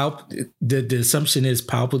the assumption is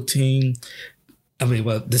Palpatine. I mean,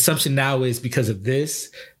 well, the assumption now is because of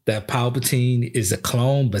this, that Palpatine is a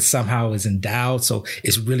clone, but somehow is endowed. So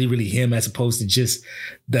it's really, really him as opposed to just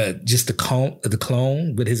the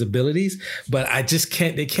clone with his abilities. But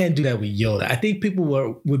they can't do that with Yoda. I think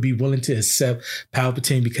people would be willing to accept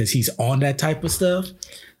Palpatine because he's on that type of stuff.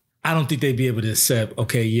 I don't think they'd be able to accept,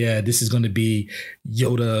 okay, yeah, this is going to be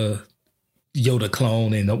Yoda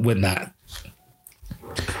clone and whatnot.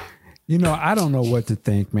 I don't know what to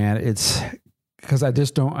think, man. It's because I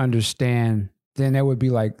just don't understand. Then that would be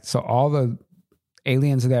so all the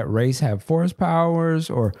aliens of that race have force powers,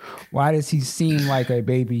 or why does he seem like a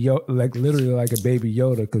baby Yoda, literally like a baby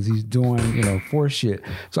Yoda, because he's doing, force shit.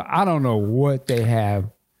 So I don't know what they have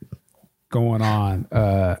going on.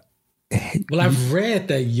 Well, I've read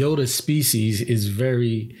that Yoda's species is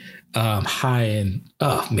very high in,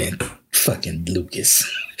 oh man, fucking Lucas.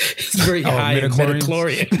 He's very high in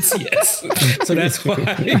midichlorians. Yes. So that's why,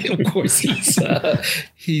 of course,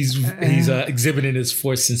 he's exhibiting his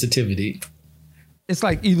force sensitivity. It's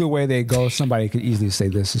like either way they go, somebody could easily say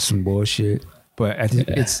this is some bullshit, but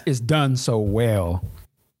it's done so well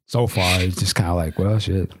so far. It's just kind of like, well,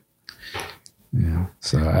 shit. Yeah.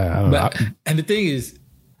 So I don't know. And the thing is,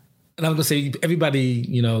 and I'm going to say, everybody,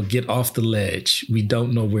 get off the ledge. We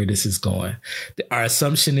don't know where this is going. Our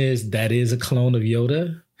assumption is that is a clone of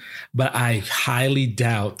Yoda, but I highly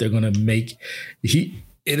doubt they're going to make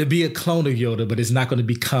it'll be a clone of Yoda, but it's not going to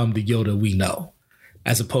become the Yoda we know,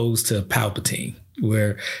 as opposed to Palpatine,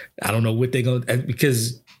 where I don't know what they're going to,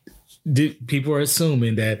 because people are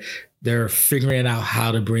assuming that they're figuring out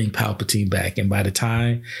how to bring Palpatine back. And by the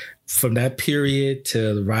time from that period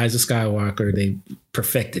to the Rise of Skywalker, they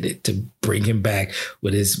perfected it to bring him back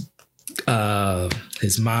with his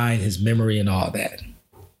mind, his memory, and all that.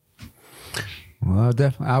 Well,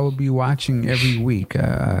 definitely, I will be watching every week.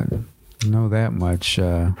 I know that much.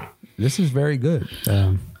 This is very good.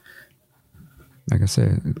 Like I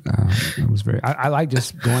said, it was very. I like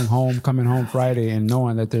just going home, coming home Friday, and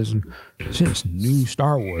knowing that there's just new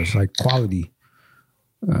Star Wars, like quality.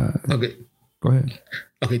 Okay, go ahead.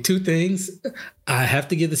 Okay, two things. I have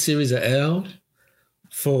to give the series an L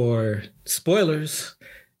for spoilers,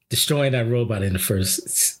 destroying that robot in the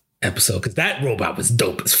first episode, because that robot was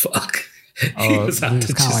dope as fuck. Oh, it's kind of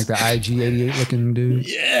like the IG-88 looking dude.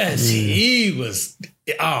 Yes, he was.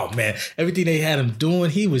 Oh man, everything they had him doing,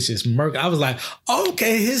 he was just murk. I was like,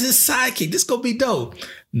 okay, here's his sidekick. This gonna be dope.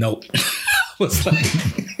 Nope. And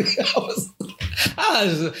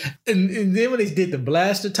then when they did the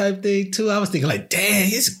blaster type thing too, I was thinking like, damn,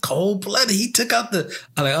 he's cold blooded. He took out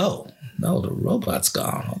I'm like, oh no, the robot's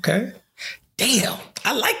gone. Okay, damn,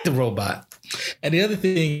 I like the robot. And the other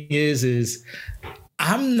thing is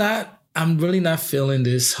I'm really not feeling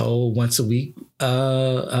this whole once a week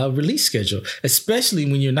release schedule,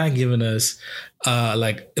 especially when you're not giving us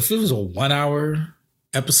if it was a 1 hour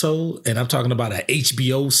episode, and I'm talking about a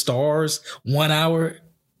HBO Stars 1 hour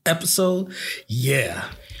episode. Yeah.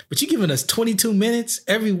 But you're giving us 22 minutes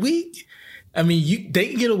every week. I mean, they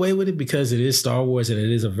can get away with it because it is Star Wars and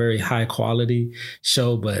it is a very high quality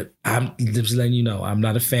show, but I'm just letting you know, I'm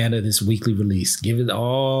not a fan of this weekly release. Give it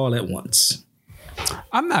all at once.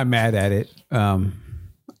 I'm not mad at it. I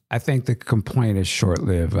think the complaint is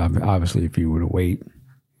short-lived. Obviously, if you were to wait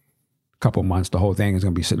a couple months, the whole thing is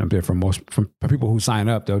going to be sitting up there for people who sign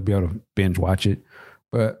up. They'll be able to binge watch it.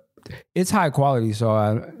 But it's high quality, so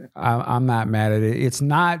I'm not mad at it. It's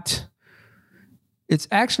not. It's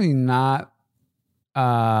actually not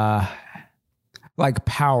like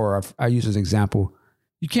Power. I use as an example.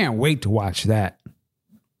 You can't wait to watch that,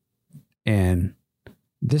 and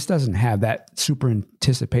this doesn't have that super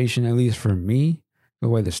anticipation, at least for me, the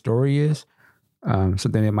way the story is. So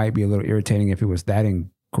then it might be a little irritating if it was that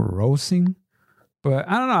engrossing. But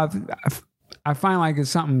I don't know. I find like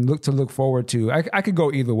it's something to look forward to. I could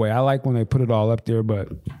go either way. I like when they put it all up there, but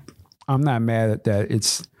I'm not mad at that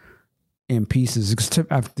it's in pieces.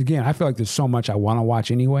 Again, I feel like there's so much I want to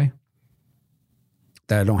watch anyway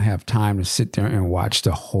that I don't have time to sit there and watch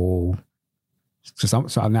the whole.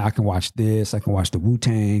 So now I can watch this. I can watch the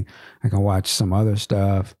Wu-Tang. I can watch some other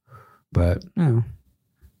stuff. But, you know,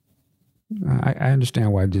 I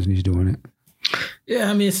understand why Disney's doing it. Yeah,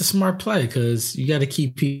 I mean, it's a smart play because you got to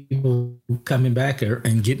keep people coming back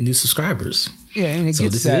and get new subscribers. Yeah, and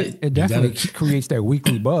it definitely creates that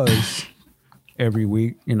weekly buzz every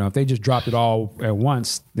week. You know, if they just dropped it all at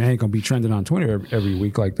once, they ain't going to be trending on Twitter every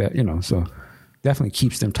week like that, you know. So definitely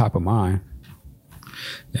keeps them top of mind.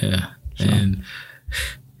 Yeah. So. And,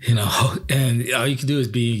 you know, and all you can do is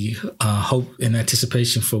be hope and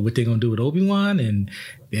anticipation for what they're going to do with Obi-Wan, and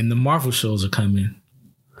then the Marvel shows are coming.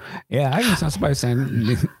 Yeah, I even saw somebody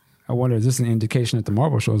saying, I wonder, is this an indication that the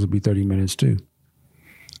Marvel shows will be 30 minutes too?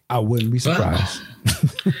 I wouldn't be surprised.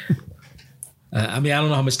 I mean, I don't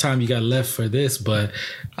know how much time you got left for this, but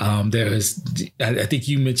there is, I think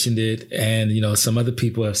you mentioned it, and, you know, some other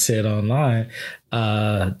people have said online,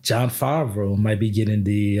 Jon Favreau might be getting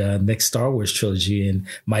the next Star Wars trilogy and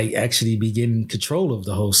might actually be getting control of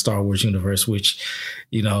the whole Star Wars universe, which,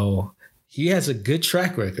 you know, he has a good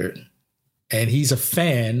track record. And he's a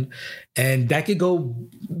fan, and that could go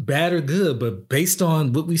bad or good. But based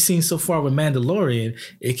on what we've seen so far with Mandalorian,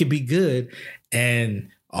 it could be good. And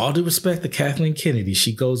all due respect to Kathleen Kennedy,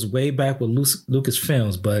 she goes way back with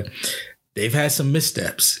Lucasfilms, but they've had some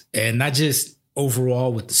missteps, and not just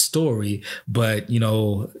overall with the story, but, you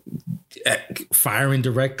know, firing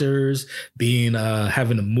directors, being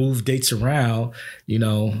having to move dates around. You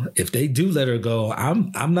know, if they do let her go,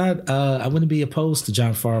 I'm not I wouldn't be opposed to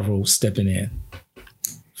Jon Favreau stepping in.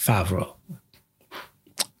 Favreau.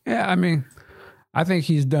 Yeah, I mean, I think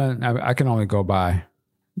he's done. I can only go by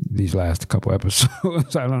these last couple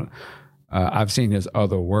episodes. I've seen his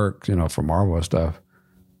other work, you know, for Marvel and stuff.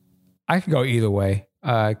 I could go either way.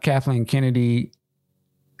 Kathleen Kennedy,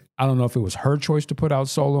 I don't know if it was her choice to put out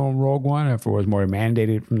Solo and Rogue One, or if it was more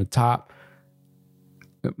mandated from the top.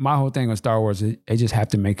 My whole thing with Star Wars is they just have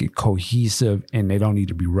to make it cohesive, and they don't need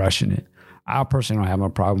to be rushing it. I personally don't have no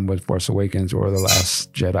problem with Force Awakens or The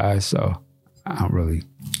Last Jedi, so I don't really.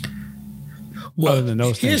 Well, other than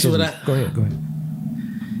those things, go ahead.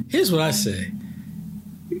 Here's what I say.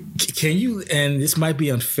 Can you, and this might be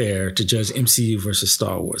unfair to judge MCU versus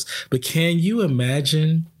Star Wars, but can you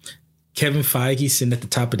imagine Kevin Feige sitting at the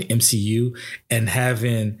top of the MCU and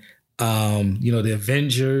having, you know, the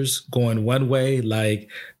Avengers going one way like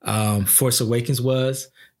Force Awakens was,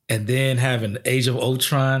 and then having Age of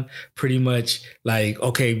Ultron pretty much like,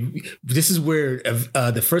 okay, this is where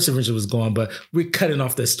the first Avenger was going, but we're cutting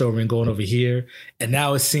off that story and going over here. And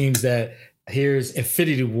now it seems that here's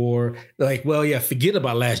Infinity War. Like, well, yeah, forget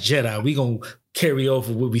about Last Jedi. We're going to carry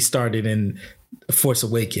over what we started in Force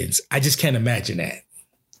Awakens. I just can't imagine that.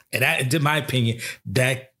 And that, in my opinion,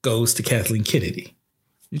 that goes to Kathleen Kennedy.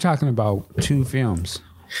 You're talking about two films.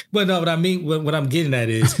 Well, no, what I mean, what I'm getting at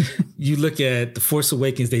is you look at The Force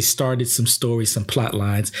Awakens, they started some stories, some plot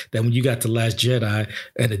lines that when you got to Last Jedi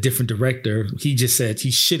and a different director, he just said, he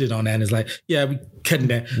shitted on that and is like, yeah, we cutting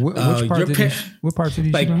that. What parts did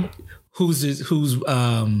he like, shit on? Who's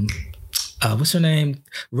what's her name?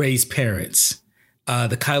 Rey's parents.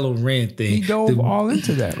 The Kylo Ren thing. He dove all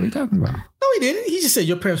into that. What are you talking about? No, he didn't. He just said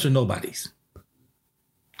your parents were nobodies.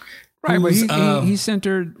 Right, but he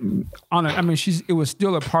centered on it. I mean, it was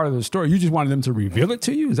still a part of the story. You just wanted them to reveal it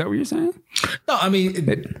to you? Is that what you're saying? No, I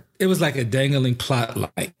mean, it was like a dangling plot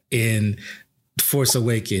line in Force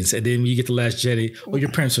Awakens. And then when you get to Last Jedi, well, your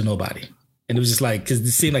parents are nobody. And it was just like, because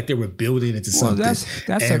it seemed like they were building into something.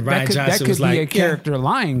 That could be a character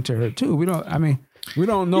lying to her too. We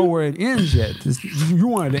don't know where it ends yet. You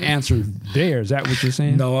wanted to answer there. Is that what you're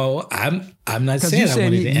saying? No, I'm not saying I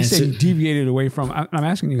wanted to answer. You said he deviated away from. I'm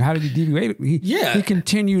asking you, how did he deviate? He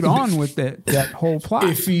continued on with that whole plot.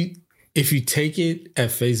 If you take it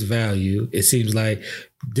at face value, it seems like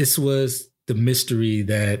this was the mystery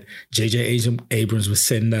that J.J. Abrams was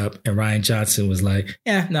setting up, and Rian Johnson was like,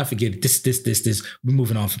 "Yeah, now forget it. This. We're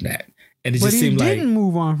moving on from that." And it just seemed like he didn't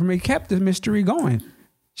move on from it. He kept the mystery going.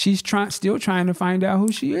 She's still trying to find out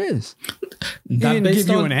who she is. He didn't give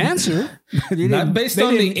you an answer. Not based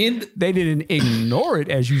on the end. They didn't ignore it,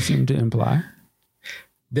 as you seem to imply.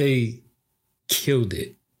 They killed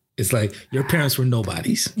it It's like your parents were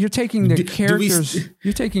nobodies. You're taking the characters.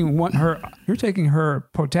 You're taking her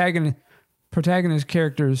protagonist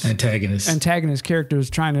characters, antagonist characters,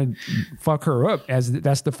 trying to fuck her up, as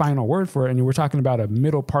that's the final word for it. And we're talking about a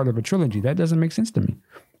middle part of a trilogy. That doesn't make sense to me.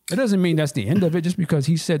 It doesn't mean that's the end of it just because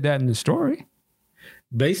he said that in the story.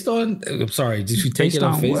 Based on, I'm sorry, did you take it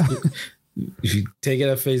on Facebook? If you take it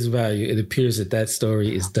at face value, it appears that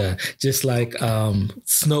story is done. Just like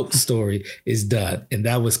Snoke's story is done. And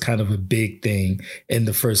that was kind of a big thing in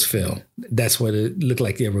the first film. That's what it looked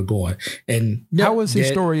like they were going. And how was his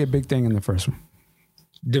story a big thing in the first one?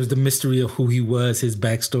 There was the mystery of who he was, his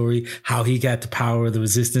backstory, how he got the power of the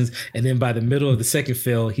resistance. And then by the middle of the second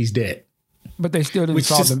film, he's dead. But they still didn't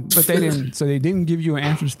solve them. But they didn't. So they didn't give you an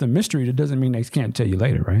answer to the mystery. That doesn't mean they can't tell you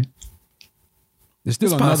later, right? There's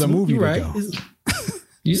still another movie to go.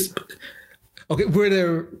 Okay,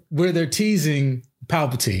 where they're teasing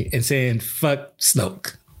Palpatine and saying "fuck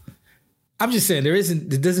Snoke." I'm just saying there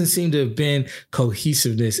doesn't seem to have been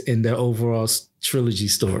cohesiveness in the overall trilogy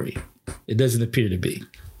story. It doesn't appear to be.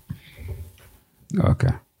 Okay.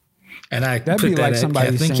 And that'd be like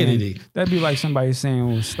somebody saying, that'd be like somebody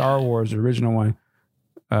saying with Star Wars, the original one,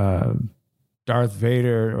 Darth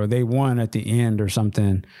Vader, or they won at the end or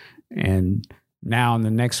something, and now in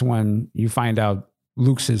the next one you find out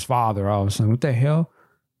Luke's his father. All of a sudden, what the hell?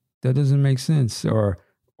 That doesn't make sense.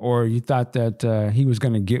 Or you thought that he was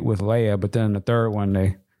going to get with Leia, but then in the third one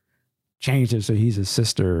they changed it so he's his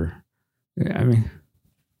sister. I mean,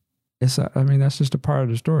 that's just a part of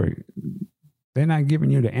the story. They're not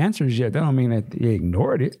giving you the answers yet. That don't mean that they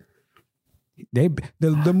ignored it.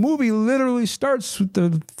 The movie literally starts with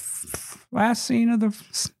the last scene of the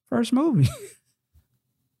first movie.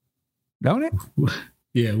 Don't it?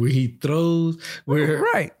 Yeah, where he throws, where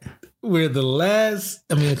the last,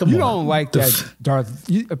 come on. You don't like that Darth,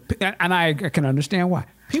 and I can understand why.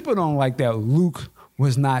 People don't like that Luke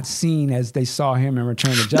was not seen as they saw him in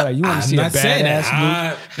Return of the Jedi. You want to see a badass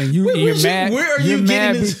Luke, and you're mad. Where are you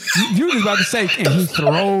getting this? You were about to say, and he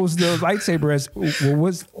throws the lightsaber as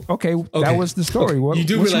okay. That was the story. You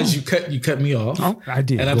do realize you cut me off. Oh, I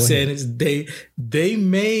did. And I'm saying is they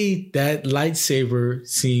made that lightsaber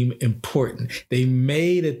seem important. They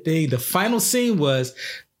made a thing. The final scene was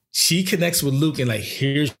she connects with Luke and like,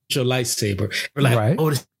 here's your lightsaber. We're like, oh,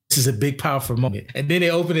 this is a big, powerful moment. And then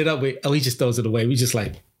they open it up with, he just throws it away. We just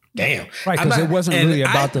like, damn. Right, because it wasn't really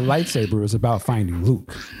about the lightsaber. It was about finding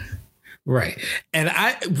Luke. Right. And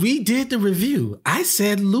we did the review. I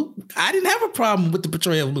said Luke, I didn't have a problem with the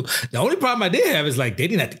portrayal of Luke. The only problem I did have is like, they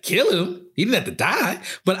didn't have to kill him. He didn't have to die.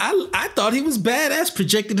 But I thought he was badass,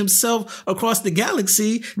 projecting himself across the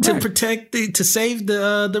galaxy to protect, to save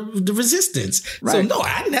the resistance. Right. So no,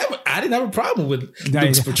 I didn't have a problem with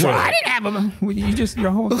Luke's portrayal. Well, I didn't have a,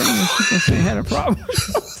 your whole thing was you had a problem.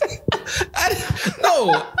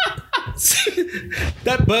 No.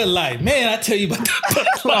 That Bud Light, man, I tell you about that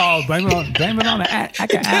Bud Light. Oh, blame it on the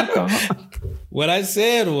alcohol. What I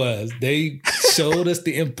said was they showed us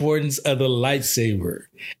the importance of the lightsaber.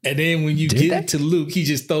 And then when you get to Luke, he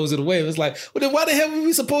just throws it away. It was like, well, then why the hell were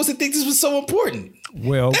we supposed to think this was so important?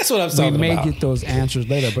 Well, that's what I'm talking about. We may get those answers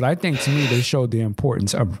later, but I think to me, they showed the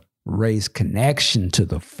importance of Rey's connection to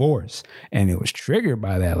the Force. And it was triggered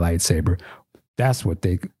by that lightsaber. That's what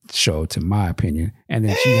they showed, to my opinion. And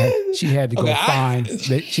then she had to go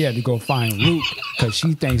find Luke because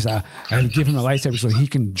she thinks I have to give him a lightsaber so he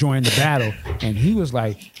can join the battle. And he was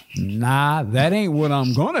like, nah, that ain't what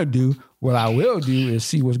I'm gonna do. What I will do is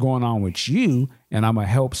see what's going on with you, and I'm gonna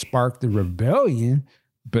help spark the rebellion.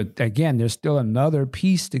 But again, there's still another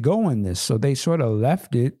piece to go in this. So they sort of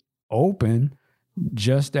left it open,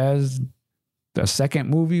 just as the second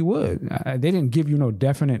movie would. They didn't give you no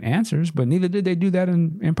definite answers, but neither did they do that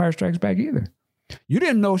in Empire Strikes Back either. You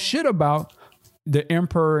didn't know shit about the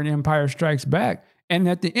Emperor in Empire Strikes Back. And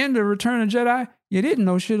at the end of Return of the Jedi, you didn't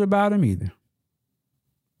know shit about him either.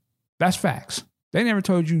 That's facts. They never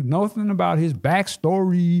told you nothing about his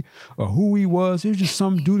backstory or who he was. It was just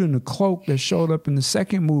some dude in a cloak that showed up in the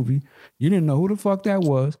second movie. You didn't know who the fuck that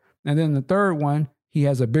was. And then the third one, he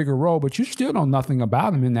has a bigger role, but you still know nothing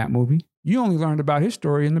about him in that movie. You only learned about his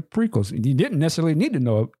story in the prequels. You didn't necessarily need to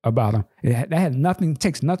know about him. That had nothing,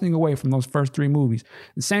 takes nothing away from those first three movies.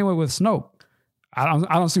 The same way with Snoke. I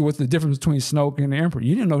don't see what's the difference between Snoke and the Emperor.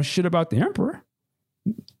 You didn't know shit about the Emperor.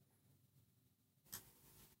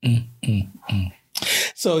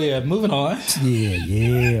 So yeah, moving on.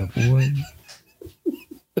 Yeah, boy.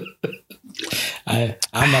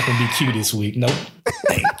 I'm not gonna be cute this week. Nope.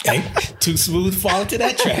 Hey, too smooth fall into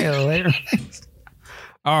that trap.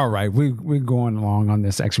 All right, we're going along on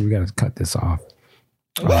this. Actually, we got to cut this off.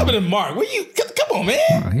 What happened to Mark? Come on,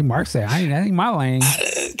 man. He Mark said, that ain't my lane.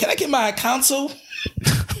 Can I get my console?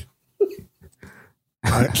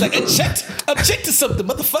 Like object to something,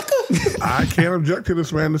 motherfucker. I can't object to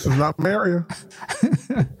this, man. This is not Mario.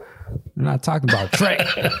 We're not talking about Trek.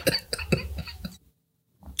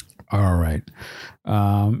 All right.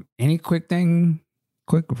 Any quick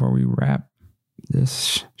before we wrap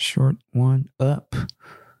this short one up?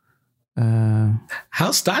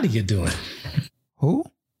 How's Stadia doing? Who?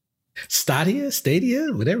 Stadia,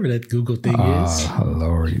 whatever that Google thing is.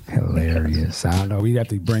 Lord, hilarious. I don't know. We'd have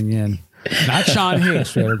to bring in not Sean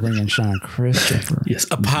Higgs. We have to bring in Sean Christopher. Yes,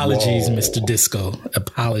 apologies, Mr. Disco.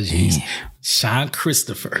 Apologies, Sean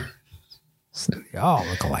Christopher. So they all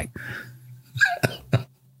look alike.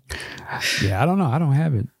 Yeah, I don't know. I don't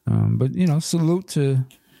have it. But, salute to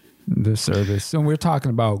the service. And we're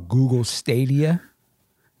talking about Google Stadia,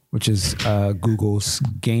 which is Google's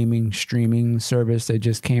gaming streaming service they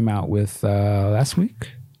just came out with last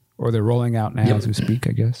week. Or they're rolling out now as we speak,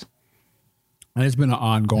 I guess. And it's been an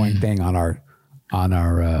ongoing thing on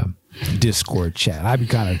our Discord chat. I'd be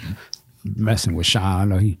kind of messing with Sean. I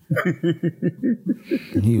know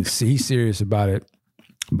he's serious about it.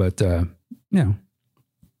 But,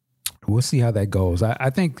 we'll see how that goes. I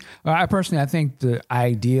think the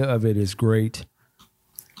idea of it is great.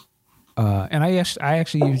 And I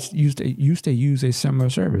actually used to use a similar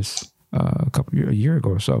service a year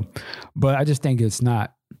ago or so. But I just think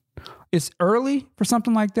it's early for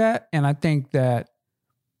something like that. And I think that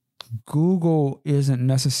Google isn't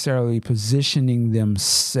necessarily positioning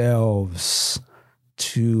themselves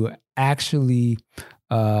to actually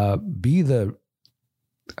be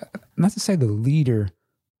not to say the leader,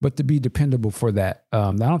 but to be dependable for that.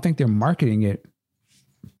 I don't think they're marketing it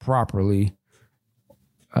properly.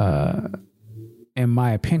 In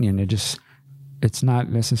my opinion, it's not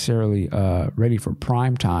necessarily ready for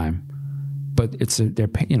prime time, but it's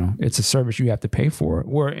a service you have to pay for.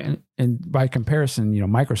 And by comparison,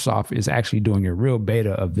 Microsoft is actually doing a real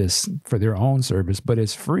beta of this for their own service, but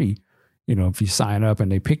it's free. If you sign up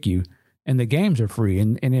and they pick you, and the games are free,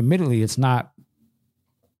 and admittedly, it's not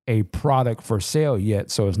a product for sale yet,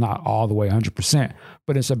 so it's not all the way 100%.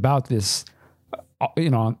 But it's about this.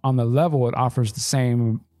 On the level, it offers the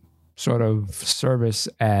same sort of service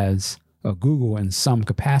as Google in some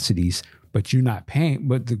capacities, but you're not paying.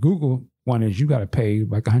 But the Google one is you got to pay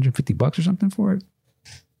like $150 or something for it.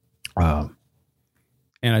 And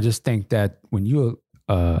I just think that when you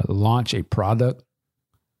launch a product,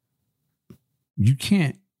 you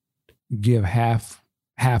can't give half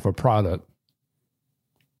a product,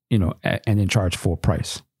 and then charge full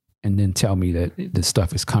price, and then tell me that the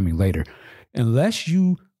stuff is coming later. Unless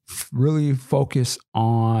you really focus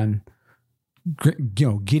on,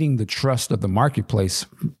 getting the trust of the marketplace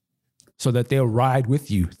so that they'll ride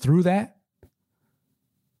with you through that,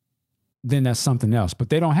 then that's something else. But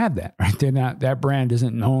they don't have that, right? That brand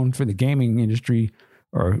isn't known for the gaming industry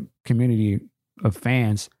or community of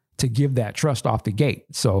fans to give that trust off the gate.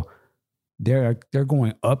 So they're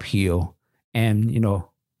going uphill, and,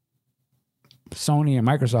 Sony and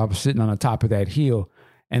Microsoft are sitting on the top of that hill.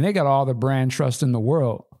 And they got all the brand trust in the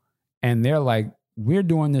world. And they're like, we're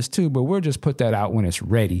doing this too, but we'll just put that out when it's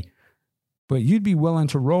ready. But you'd be willing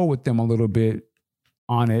to roll with them a little bit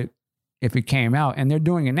on it if it came out. And they're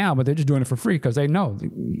doing it now, but they're just doing it for free because they know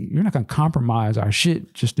you're not going to compromise our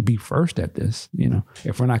shit just to be first at this.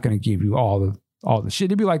 If we're not going to give you all the shit.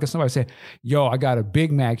 It'd be like if somebody said, yo, I got a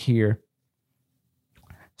Big Mac here.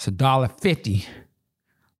 It's $1.50.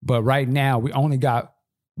 But right now we only got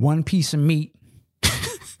one piece of meat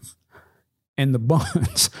and the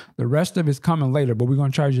buns. The rest of it's coming later, but we're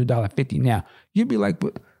going to charge you $1.50 now. You'd be like,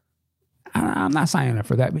 but I'm not signing up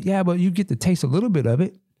for that. But yeah, but you get to taste a little bit of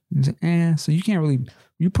it. So you can't really,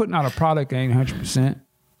 you're putting out a product that ain't 100%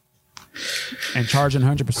 and charging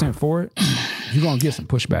 100% for it. You're going to get some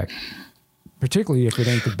pushback, particularly if it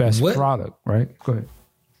ain't the best product, right? Go ahead.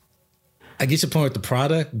 I get your point with the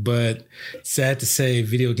product, but sad to say,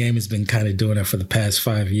 video game has been kind of doing it for the past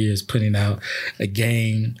 5 years, putting out a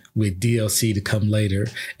game with DLC to come later.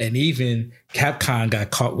 And even Capcom got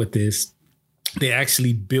caught with this. They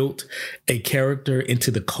actually built a character into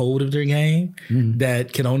the code of their game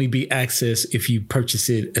that can only be accessed if you purchase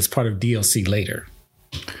it as part of DLC later.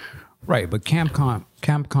 Right, but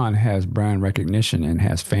Capcom has brand recognition and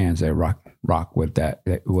has fans that rock with that.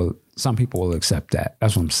 Some people will accept that.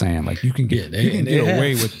 That's what I'm saying. Like you can get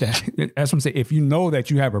away with that. That's what I'm saying. If you know that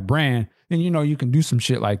you have a brand, then you can do some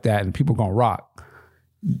shit like that, and people gonna rock.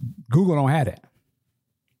 Google don't have that.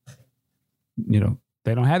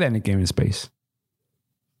 They don't have that in the gaming space.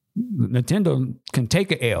 Nintendo can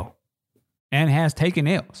take an L and has taken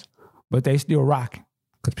L's, but they still rocking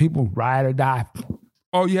because people ride or die.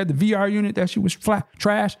 Oh, you had the VR unit, that shit was flat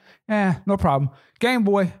trash. No problem. Game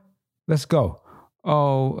Boy, let's go.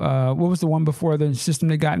 Oh, what was the one before the system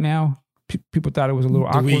they got now? People thought it was a little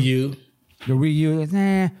awkward. The Wii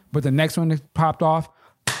U, but the next one that popped off,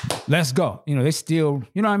 let's go. You know, they still,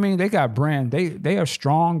 you know what I mean? They got brand. They are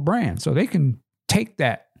strong brand, so they can take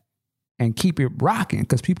that and keep it rocking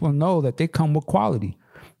because people know that they come with quality.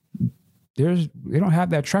 They don't have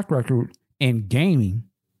that track record in gaming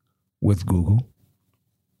with Google.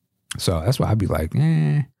 So that's why I'd be like,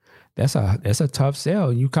 that's a tough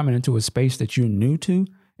sell. You coming into a space that you're new to,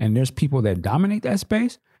 and there's people that dominate that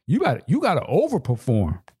space. You got to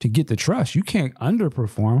overperform to get the trust. You can't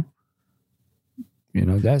underperform. You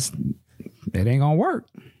know, that ain't gonna work.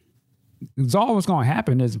 It's all what's gonna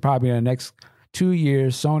happen is probably in the next 2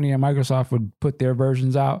 years, Sony and Microsoft would put their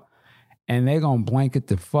versions out, and they're gonna blanket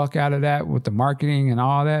the fuck out of that with the marketing and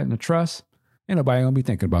all that and the trust. Ain't nobody gonna be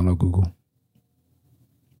thinking about no Google.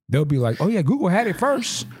 They'll be like, oh yeah, Google had it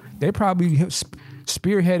first. They probably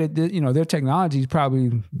spearheaded the, you know, their technology is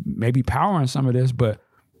probably maybe powering some of this, but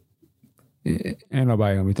ain't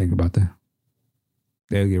nobody gonna be thinking about that.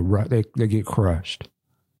 They get crushed.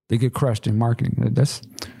 They get crushed in marketing. That's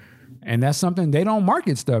something they don't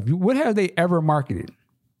market stuff. What have they ever marketed?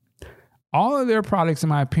 All of their products, in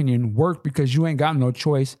my opinion, work because you ain't got no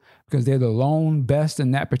choice because they're the lone best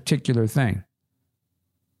in that particular thing.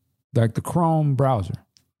 Like the Chrome browser.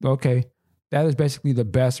 Okay, that is basically the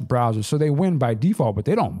best browser. So they win by default, but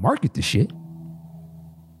they don't market the shit.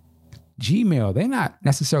 Gmail, they're not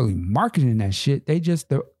necessarily marketing that shit. They just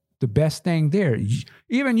the best thing there.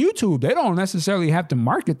 Even YouTube, they don't necessarily have to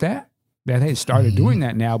market that. They started doing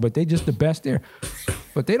that now, but they just the best there.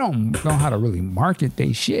 But they don't know how to really market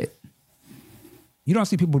their shit. You don't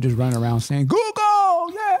see people just running around saying,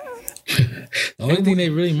 Google, yeah. The only thing they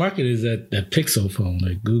really market is that Pixel phone,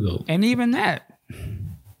 like Google. And even that,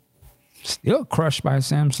 still crushed by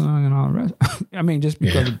Samsung and all the rest. I mean, just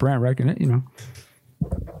because of brand recognition, you know.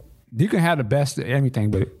 You can have the best of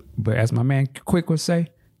everything, but as my man Quick would say,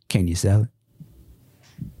 can you sell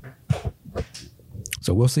it?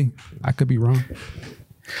 So we'll see. I could be wrong.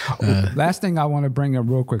 Last thing I want to bring up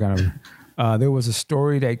real quick. There was a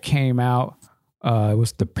story that came out. It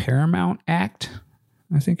was the Paramount Act,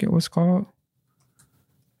 I think it was called.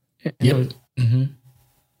 Yep.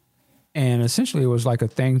 And essentially it was like a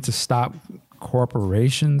thing to stop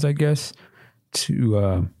corporations, I guess,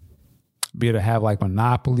 to be able to have like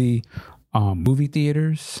monopoly movie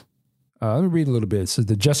theaters. Let me read a little bit. It says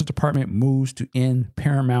the Justice Department moves to end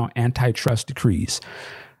Paramount antitrust decrees.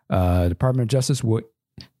 Department of Justice will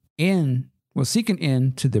seek an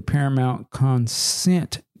end to the Paramount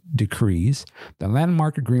consent decrees, the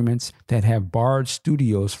landmark agreements that have barred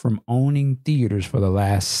studios from owning theaters for the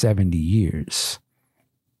last 70 years.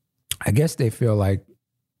 I guess they feel like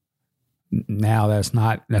now that's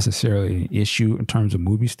not necessarily an issue in terms of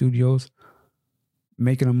movie studios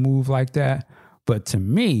making a move like that. But to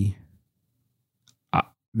me,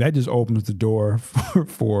 that just opens the door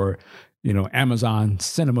for you know, Amazon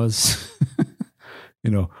cinemas,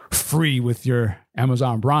 you know, free with your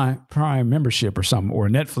Amazon Prime membership or something, or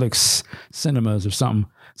Netflix cinemas or something.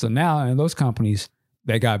 So now, and those companies,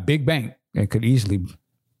 they got big bank and could easily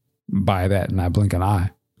buy that and not blink an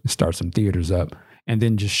eye and start some theaters up and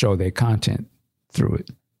then just show their content through it.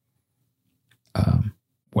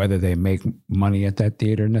 Whether they make money at that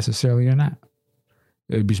theater necessarily or not.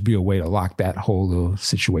 It would just be a way to lock that whole little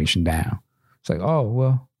situation down. It's like, oh,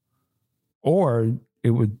 well, or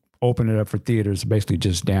it would open it up for theaters, basically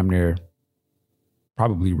just damn near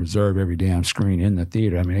probably reserve every damn screen in the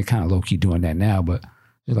theater. I mean, they kind of low key doing that now, but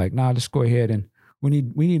they're like, nah, just go ahead and we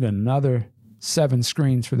need another 7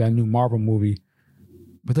 screens for that new Marvel movie,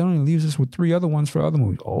 but that only leaves us with 3 other ones for other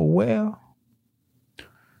movies. Oh, well,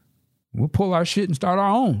 we'll pull our shit and start our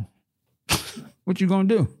own. What you gonna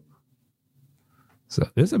do? So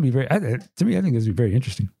this will be to me, I think this will be very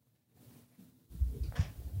interesting.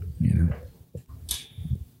 You know.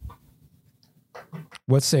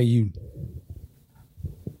 What say you?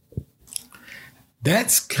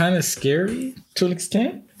 That's kind of scary to an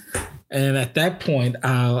extent. And at that point,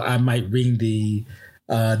 I might ring the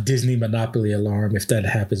Disney monopoly alarm if that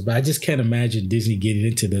happens. But I just can't imagine Disney getting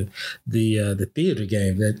into the theater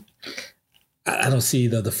game. That I don't see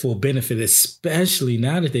the full benefit, especially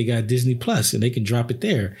now that they got Disney Plus and they can drop it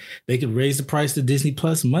there. They could raise the price to Disney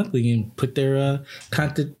Plus monthly and put their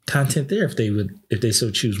content there if they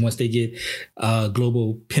so choose. Once they get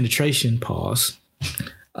global penetration pause.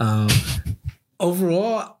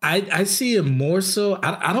 Overall, I see it more so.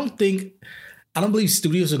 I don't think I don't believe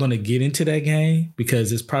studios are going to get into that game because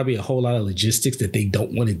there's probably a whole lot of logistics that they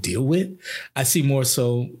don't want to deal with. I see more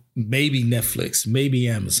so maybe Netflix, maybe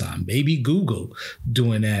Amazon, maybe Google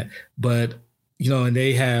doing that. But, and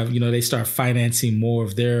they have, they start financing more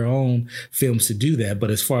of their own films to do that.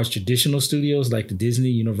 But as far as traditional studios like the Disney,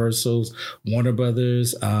 Universals, Warner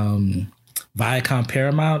Brothers, Viacom,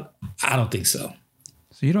 Paramount, I don't think so.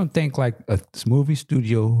 So you don't think like a movie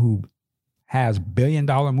studio who has $1 billion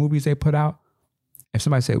movies they put out, if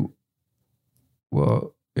somebody said,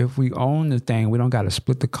 well, if we own the thing, we don't got to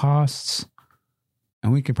split the costs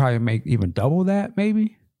and we can probably make even double that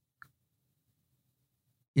maybe?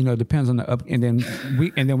 Depends on the up, and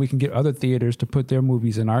then we can get other theaters to put their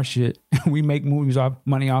movies in our shit. We make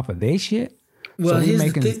money off of their shit. Well, so we're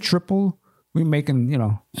making triple. We're making,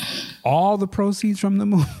 all the proceeds from the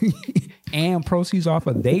movie and proceeds off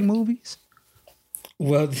of their movies.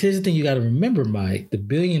 Well, here's the thing you got to remember, Mike. The $1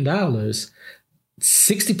 billion,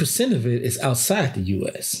 60% of it is outside the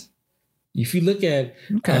U.S. If you look at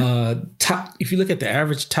if you look at the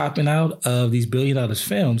average topping out of these $1 billion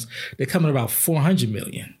films, they're coming about $400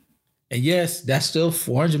 million. And yes, that's still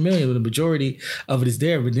 $400 million, but the majority of it is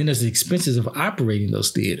there. But then there's the expenses of operating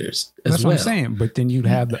those theaters as That's well. what I'm saying. But then you'd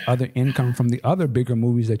have the other income from the other bigger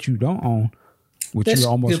movies that you don't own, which you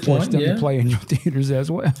almost force them to play in your theaters as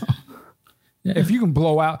well. Yeah. If you can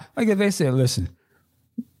blow out, like if they said, listen,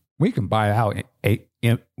 we can buy out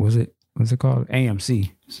what's it called?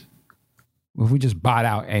 AMC. If we just bought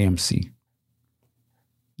out AMC.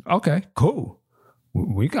 Okay, cool.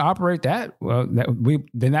 We can operate that. Well,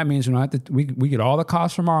 then that means we don't have to. We get all the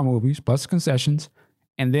costs from our movies plus concessions,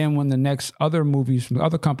 and then when the next other movies from the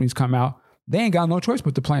other companies come out, they ain't got no choice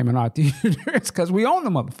but to play them in our theaters because we own the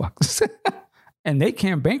motherfuckers, and they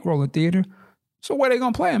can't bankroll a theater. So where they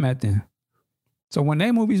gonna play them at then? So when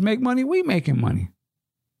they movies make money, we making money.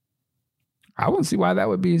 I wouldn't see why that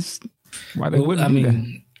would be. Why they wouldn't do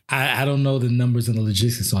that. I don't know the numbers and the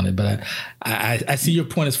logistics on it, but I see your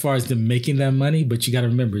point as far as them making that money, but you got to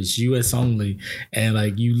remember it's U.S. only. And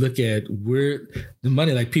like you look at where the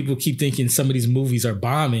money, like people keep thinking some of these movies are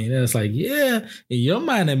bombing. And it's like, yeah, in your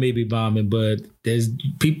mind they may be bombing, but there's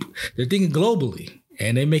people, they're thinking globally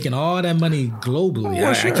and they're making all that money globally. Oh,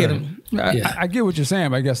 well, sure. I get what you're saying,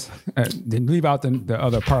 but I guess then leave out the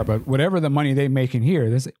other part. But whatever the money they make in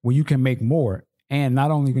here, you can make more. And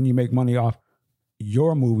not only can you make money off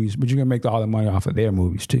your movies, but you're gonna make all the money off of their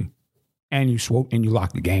movies too, and you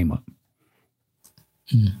lock the game up.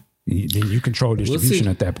 Then you control distribution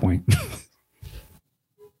at that point.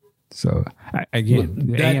 So again,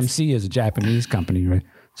 the AMC is a Japanese company, right?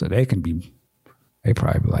 So they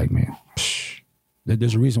probably be like, man,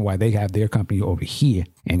 there's a reason why they have their company over here,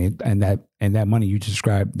 and that money you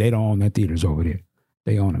described, they don't own their theaters over there,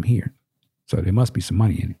 they own them here. So there must be some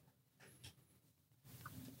money in it.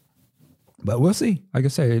 But we'll see. Like I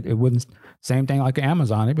said, it wouldn't. Same thing like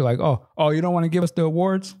Amazon. They'd be like, oh, you don't want to give us the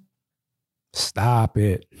awards? Stop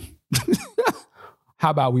it. How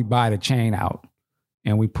about we buy the chain out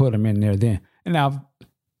and we put them in there then? And now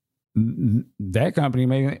that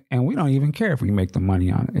company and we don't even care if we make the money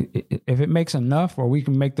on it. If it makes enough or we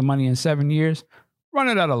can make the money in 7 years, run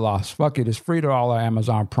it at a loss. Fuck it. It's free to all our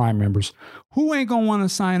Amazon Prime members. Who ain't going to want to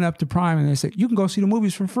sign up to Prime and they say, you can go see the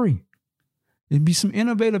movies for free? It'd be some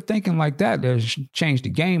innovative thinking like that change the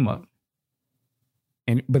game up.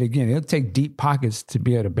 But again, it'll take deep pockets to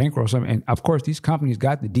be able to bankroll something. And of course, these companies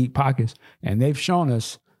got the deep pockets, and they've shown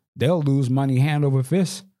us they'll lose money hand over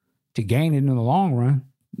fist to gain it in the long run.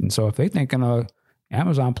 And so if they thinking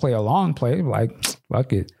Amazon play a long play, like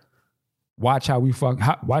fuck it, watch how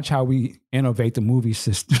we innovate the movie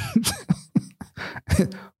system,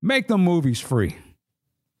 make the movies free.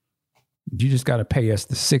 You just got to pay us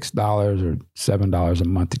the $6 or $7 a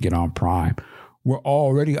month to get on Prime. We're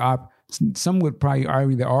already some would probably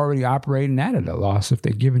argue they're already operating at a loss if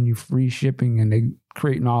they're giving you free shipping and they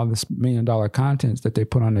creating all this $1 million contents that they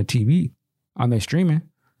put on their TV, on their streaming.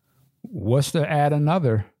 What's to add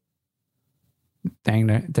another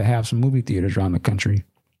thing to have some movie theaters around the country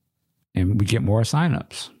and we get more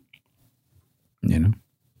signups,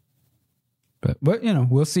 But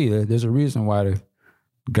we'll see. There's a reason why the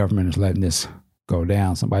government is letting this go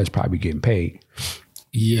down. Somebody's probably getting paid.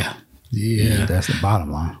 Yeah. That's the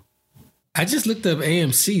bottom line. I just looked up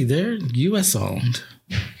AMC. They're U.S. owned.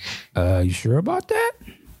 You sure about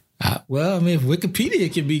that? Well, I mean, if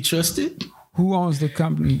Wikipedia can be trusted. Who owns the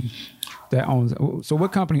company that owns? So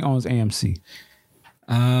what company owns AMC?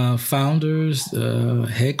 Founders,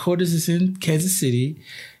 headquarters is in Kansas City.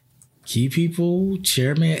 Key people,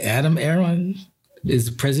 Chairman Adam Aron is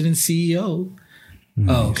the president CEO.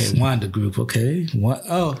 Oh, okay. Wanda Group. Okay.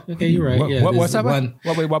 Okay. You're right. What's up? I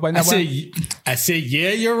said,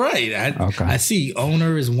 yeah, you're right. I see.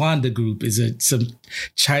 Owner is Wanda Group. It's a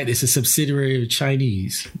subsidiary of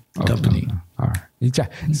Chinese company. Okay. All right. Ladies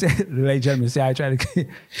and gentlemen, see, I try to get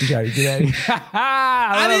at you.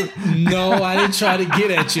 I didn't try to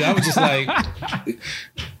get at you. I was just like.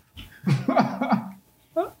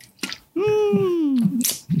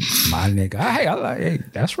 My nigga. Hey,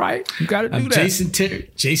 that's right. You got to do that.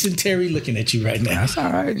 Jason Terry looking at you right now. That's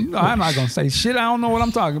all right. You know, I'm not going to say shit. I don't know what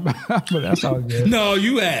I'm talking about, but that's all good. No,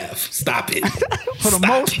 you have. Stop it. For the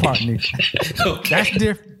most part, nigga. Okay. That's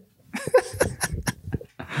different.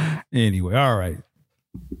 Anyway, all right.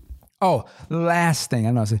 Oh, last thing.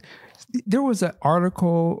 I know. There was an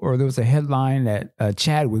article or there was a headline that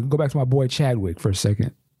Chadwick, go back to my boy Chadwick for a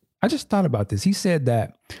second. I just thought about this. He said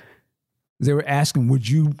that they were asking, are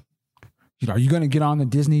you going to get on the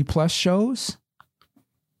Disney Plus shows?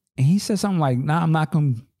 And he said something like, nah, I'm not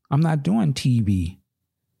doing TV.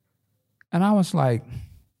 And I was like,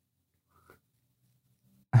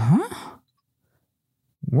 huh?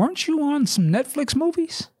 Weren't you on some Netflix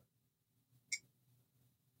movies?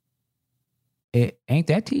 Ain't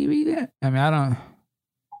that TV then? I mean,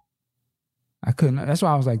 I couldn't, that's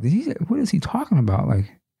why I was like, what is he talking about? Like,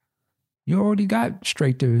 you already got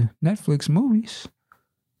straight to Netflix movies.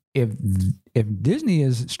 If Disney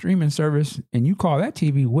is streaming service and you call that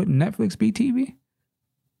TV, wouldn't Netflix be TV?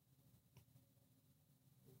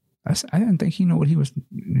 I didn't think he knew what he was,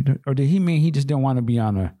 or did he mean he just didn't want to be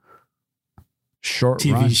on a short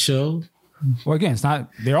TV run show? Well, again, it's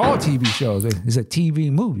not. They're all TV shows. It's a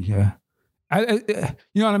TV movie. Yeah,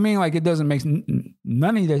 you know what I mean. Like it doesn't make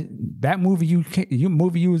none of that movie you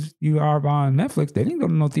are on Netflix. They didn't go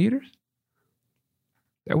to no theaters.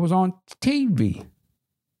 That was on TV.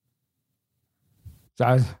 So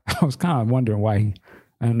I was kind of wondering why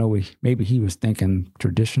I don't know. Maybe he was thinking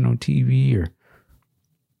traditional TV or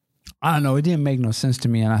I don't know. It didn't make no sense to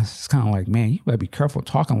me, and I was kind of like, man, you better be careful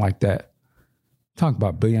talking like that. Talk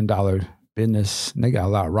about $1 billion business. They got a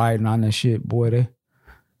lot riding on that shit, boy.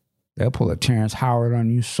 They'll pull a Terrence Howard on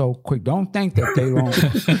you so quick. Don't think that they won't.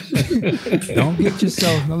 Don't get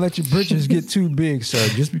yourself. Don't let your britches get too big, sir.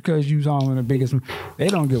 Just because you's on the biggest, they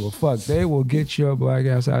don't give a fuck. They will get your black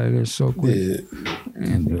ass out of there so quick. Yeah.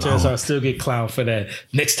 And Terrence Howard still get clowned for that.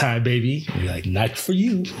 Next time, baby. You're like, not for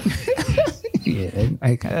you. Yeah.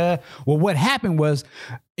 Like, well, what happened was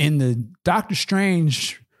in the Doctor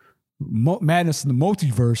Strange Madness in the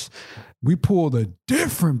Multiverse, we pulled a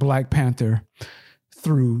different Black Panther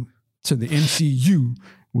through to the MCU,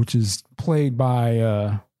 which is played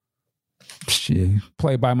by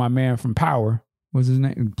my man from Power. What's his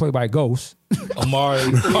name? Played by Ghost.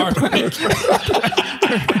 Amari.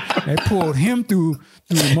 They pulled him through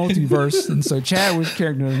the multiverse, and so Chadwick's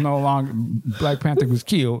character is no longer Black Panther was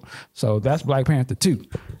killed. So that's Black Panther 2.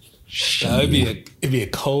 It'd be a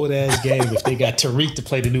cold ass game if they got Tariq to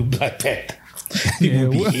play the new Black Panther. People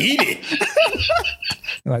would be heated.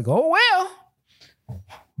 Like, oh well,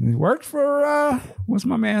 it worked for what's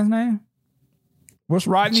my man's name? What's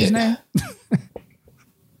Rodney's name?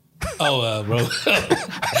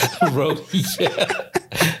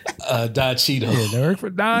 Don Cheadle. Yeah, they worked for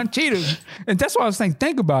Don Cheadle, and that's what I was saying.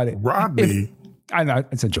 Think about it, Rodney. I know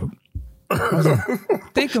it's a joke.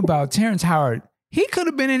 Think about Terrence Howard. He could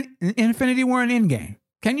have been in Infinity War and Endgame.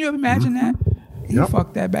 Can you imagine that? He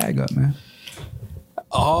fucked that bag up, man.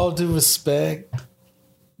 All due respect,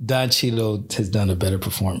 Don Cheadle has done a better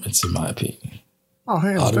performance, in my opinion. Oh,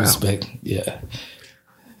 hands down. All due respect, yeah.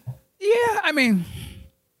 Yeah, I mean,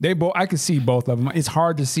 they both. I could see both of them. It's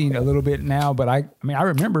hard to see a little bit now, but I mean, I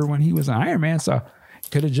remember when he was an Iron Man, so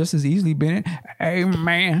could have just as easily been it. Hey,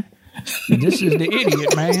 man. This is the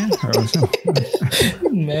idiot, man.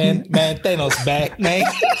 man, Thanos back, man.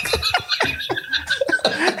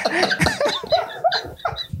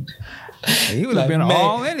 He would have been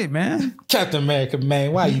all in it, man. Captain America,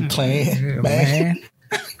 man, why are you playing, man?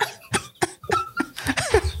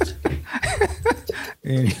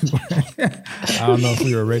 Anyway, I don't know if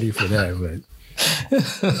we were ready for that, but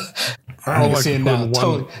I don't like to now,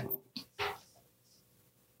 Tony.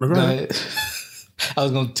 Go ahead. I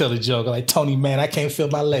was gonna tell a joke like, Tony, man, I can't feel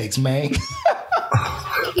my legs, man.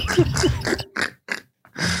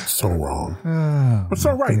 So wrong, but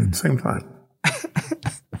so right at the same time.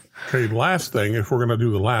 Okay, last thing. If we're gonna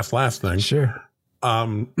do the last thing, sure.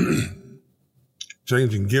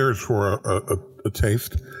 Changing gears for a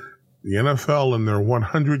taste. The NFL in their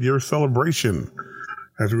 100-year celebration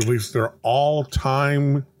has released their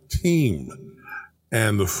all-time team,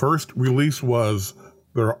 and the first release was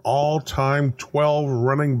their all-time 12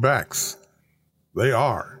 running backs. They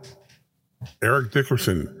are Eric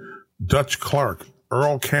Dickerson, Dutch Clark,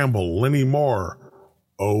 Earl Campbell, Lenny Moore,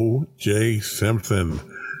 O.J. Simpson,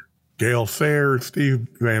 Gail Sayers, Steve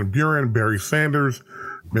Van Buren, Barry Sanders,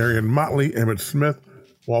 Marion Motley, Emmett Smith,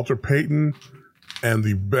 Walter Payton, and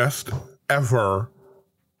the best ever,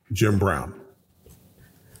 Jim Brown.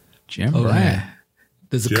 Jim Brown. Man.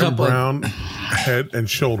 There's a Jim couple. Brown, head and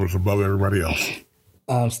shoulders above everybody else.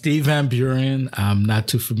 Steve Van Buren, I'm not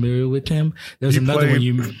too familiar with him. There's He another played one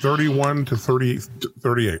you. 31 to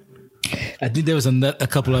 38. I think there was a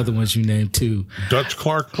couple other ones you named too. Dutch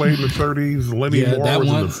Clark played in the 30s. Lenny Moore that was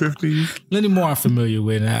one. in the 50s. Lenny Moore, I'm familiar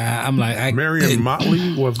with. I'm like, Marion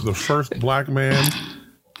Motley was the first black man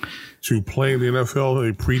to play in the NFL.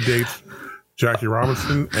 He predates Jackie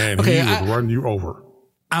Robinson, and he would run you over.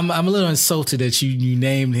 I'm a little insulted that you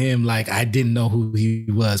named him like I didn't know who he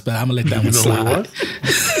was, but I'm gonna let that one slide. Who he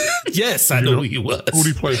was? Yes, I know who he was. Who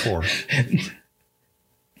did he play for?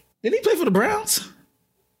 Did he play for the Browns?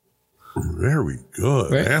 Very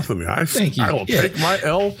good, Right. Anthony. Thank you. I will Yeah. take my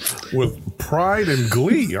L with pride and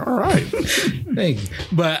glee. All right. Thank you.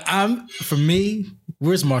 But for me,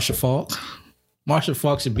 where's Marshall Faulk? Marshall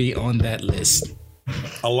Faulk should be on that list.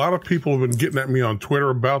 A lot of people have been getting at me on Twitter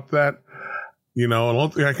about that. You know, and the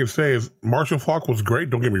only thing I can say is Marshall Faulk was great.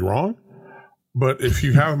 Don't get me wrong. But if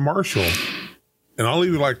you have Marshall, and I'll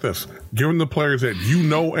leave it like this, given the players that you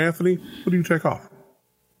know, Anthony, who do you take off?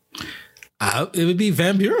 It would be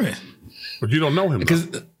Van Buren. But you don't know him. Because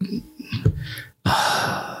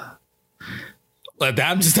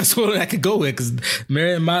that's what I could go with. Because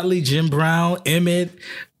Marion Motley, Jim Brown, Emmett,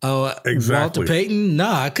 Exactly. Walter Payton. No,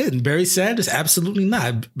 I couldn't. Barry Sanders, absolutely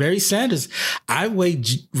not. Barry Sanders, I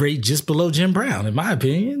rate just below Jim Brown, in my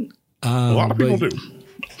opinion. A lot of people do.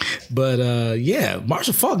 But yeah,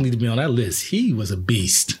 Marshall Faulk need to be on that list. He was a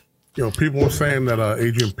beast. You know, people are saying that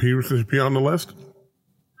Adrian Peterson should be on the list.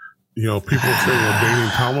 You know, people are saying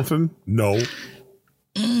Damian Tomlinson. No.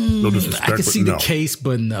 No disrespect. I can see but the case,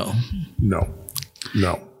 but no. No.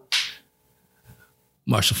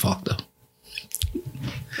 Marshall Faulk, though.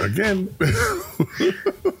 Again.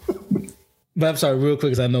 But I'm sorry, real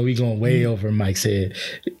quick, because I know we're going way over Mike's head.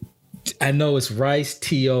 I know it's Rice,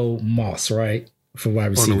 T.O., Moss, right? For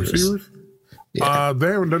wide receivers. On the receivers? Yeah. They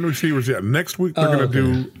haven't done receivers yet. Next week, they're going to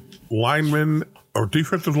do linemen or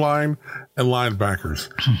defensive line and linebackers.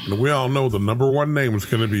 And we all know the number one name is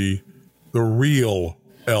going to be the real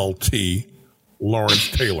LT,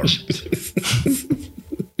 Lawrence Taylor.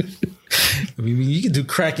 I mean, you can do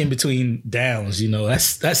crack in between downs, you know,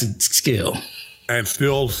 that's a skill. And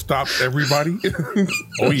still stop everybody?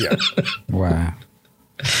 Oh, yeah. Wow.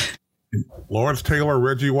 Lawrence Taylor,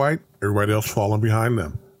 Reggie White, everybody else falling behind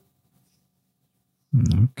them.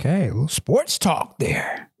 Okay, a little sports talk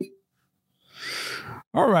there.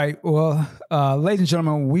 All right. Well, ladies and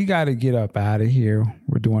gentlemen, we got to get up out of here.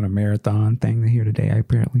 We're doing a marathon thing here today,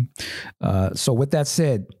 apparently. So with that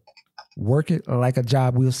said, work it like a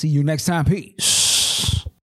job. We'll see you next time. Peace.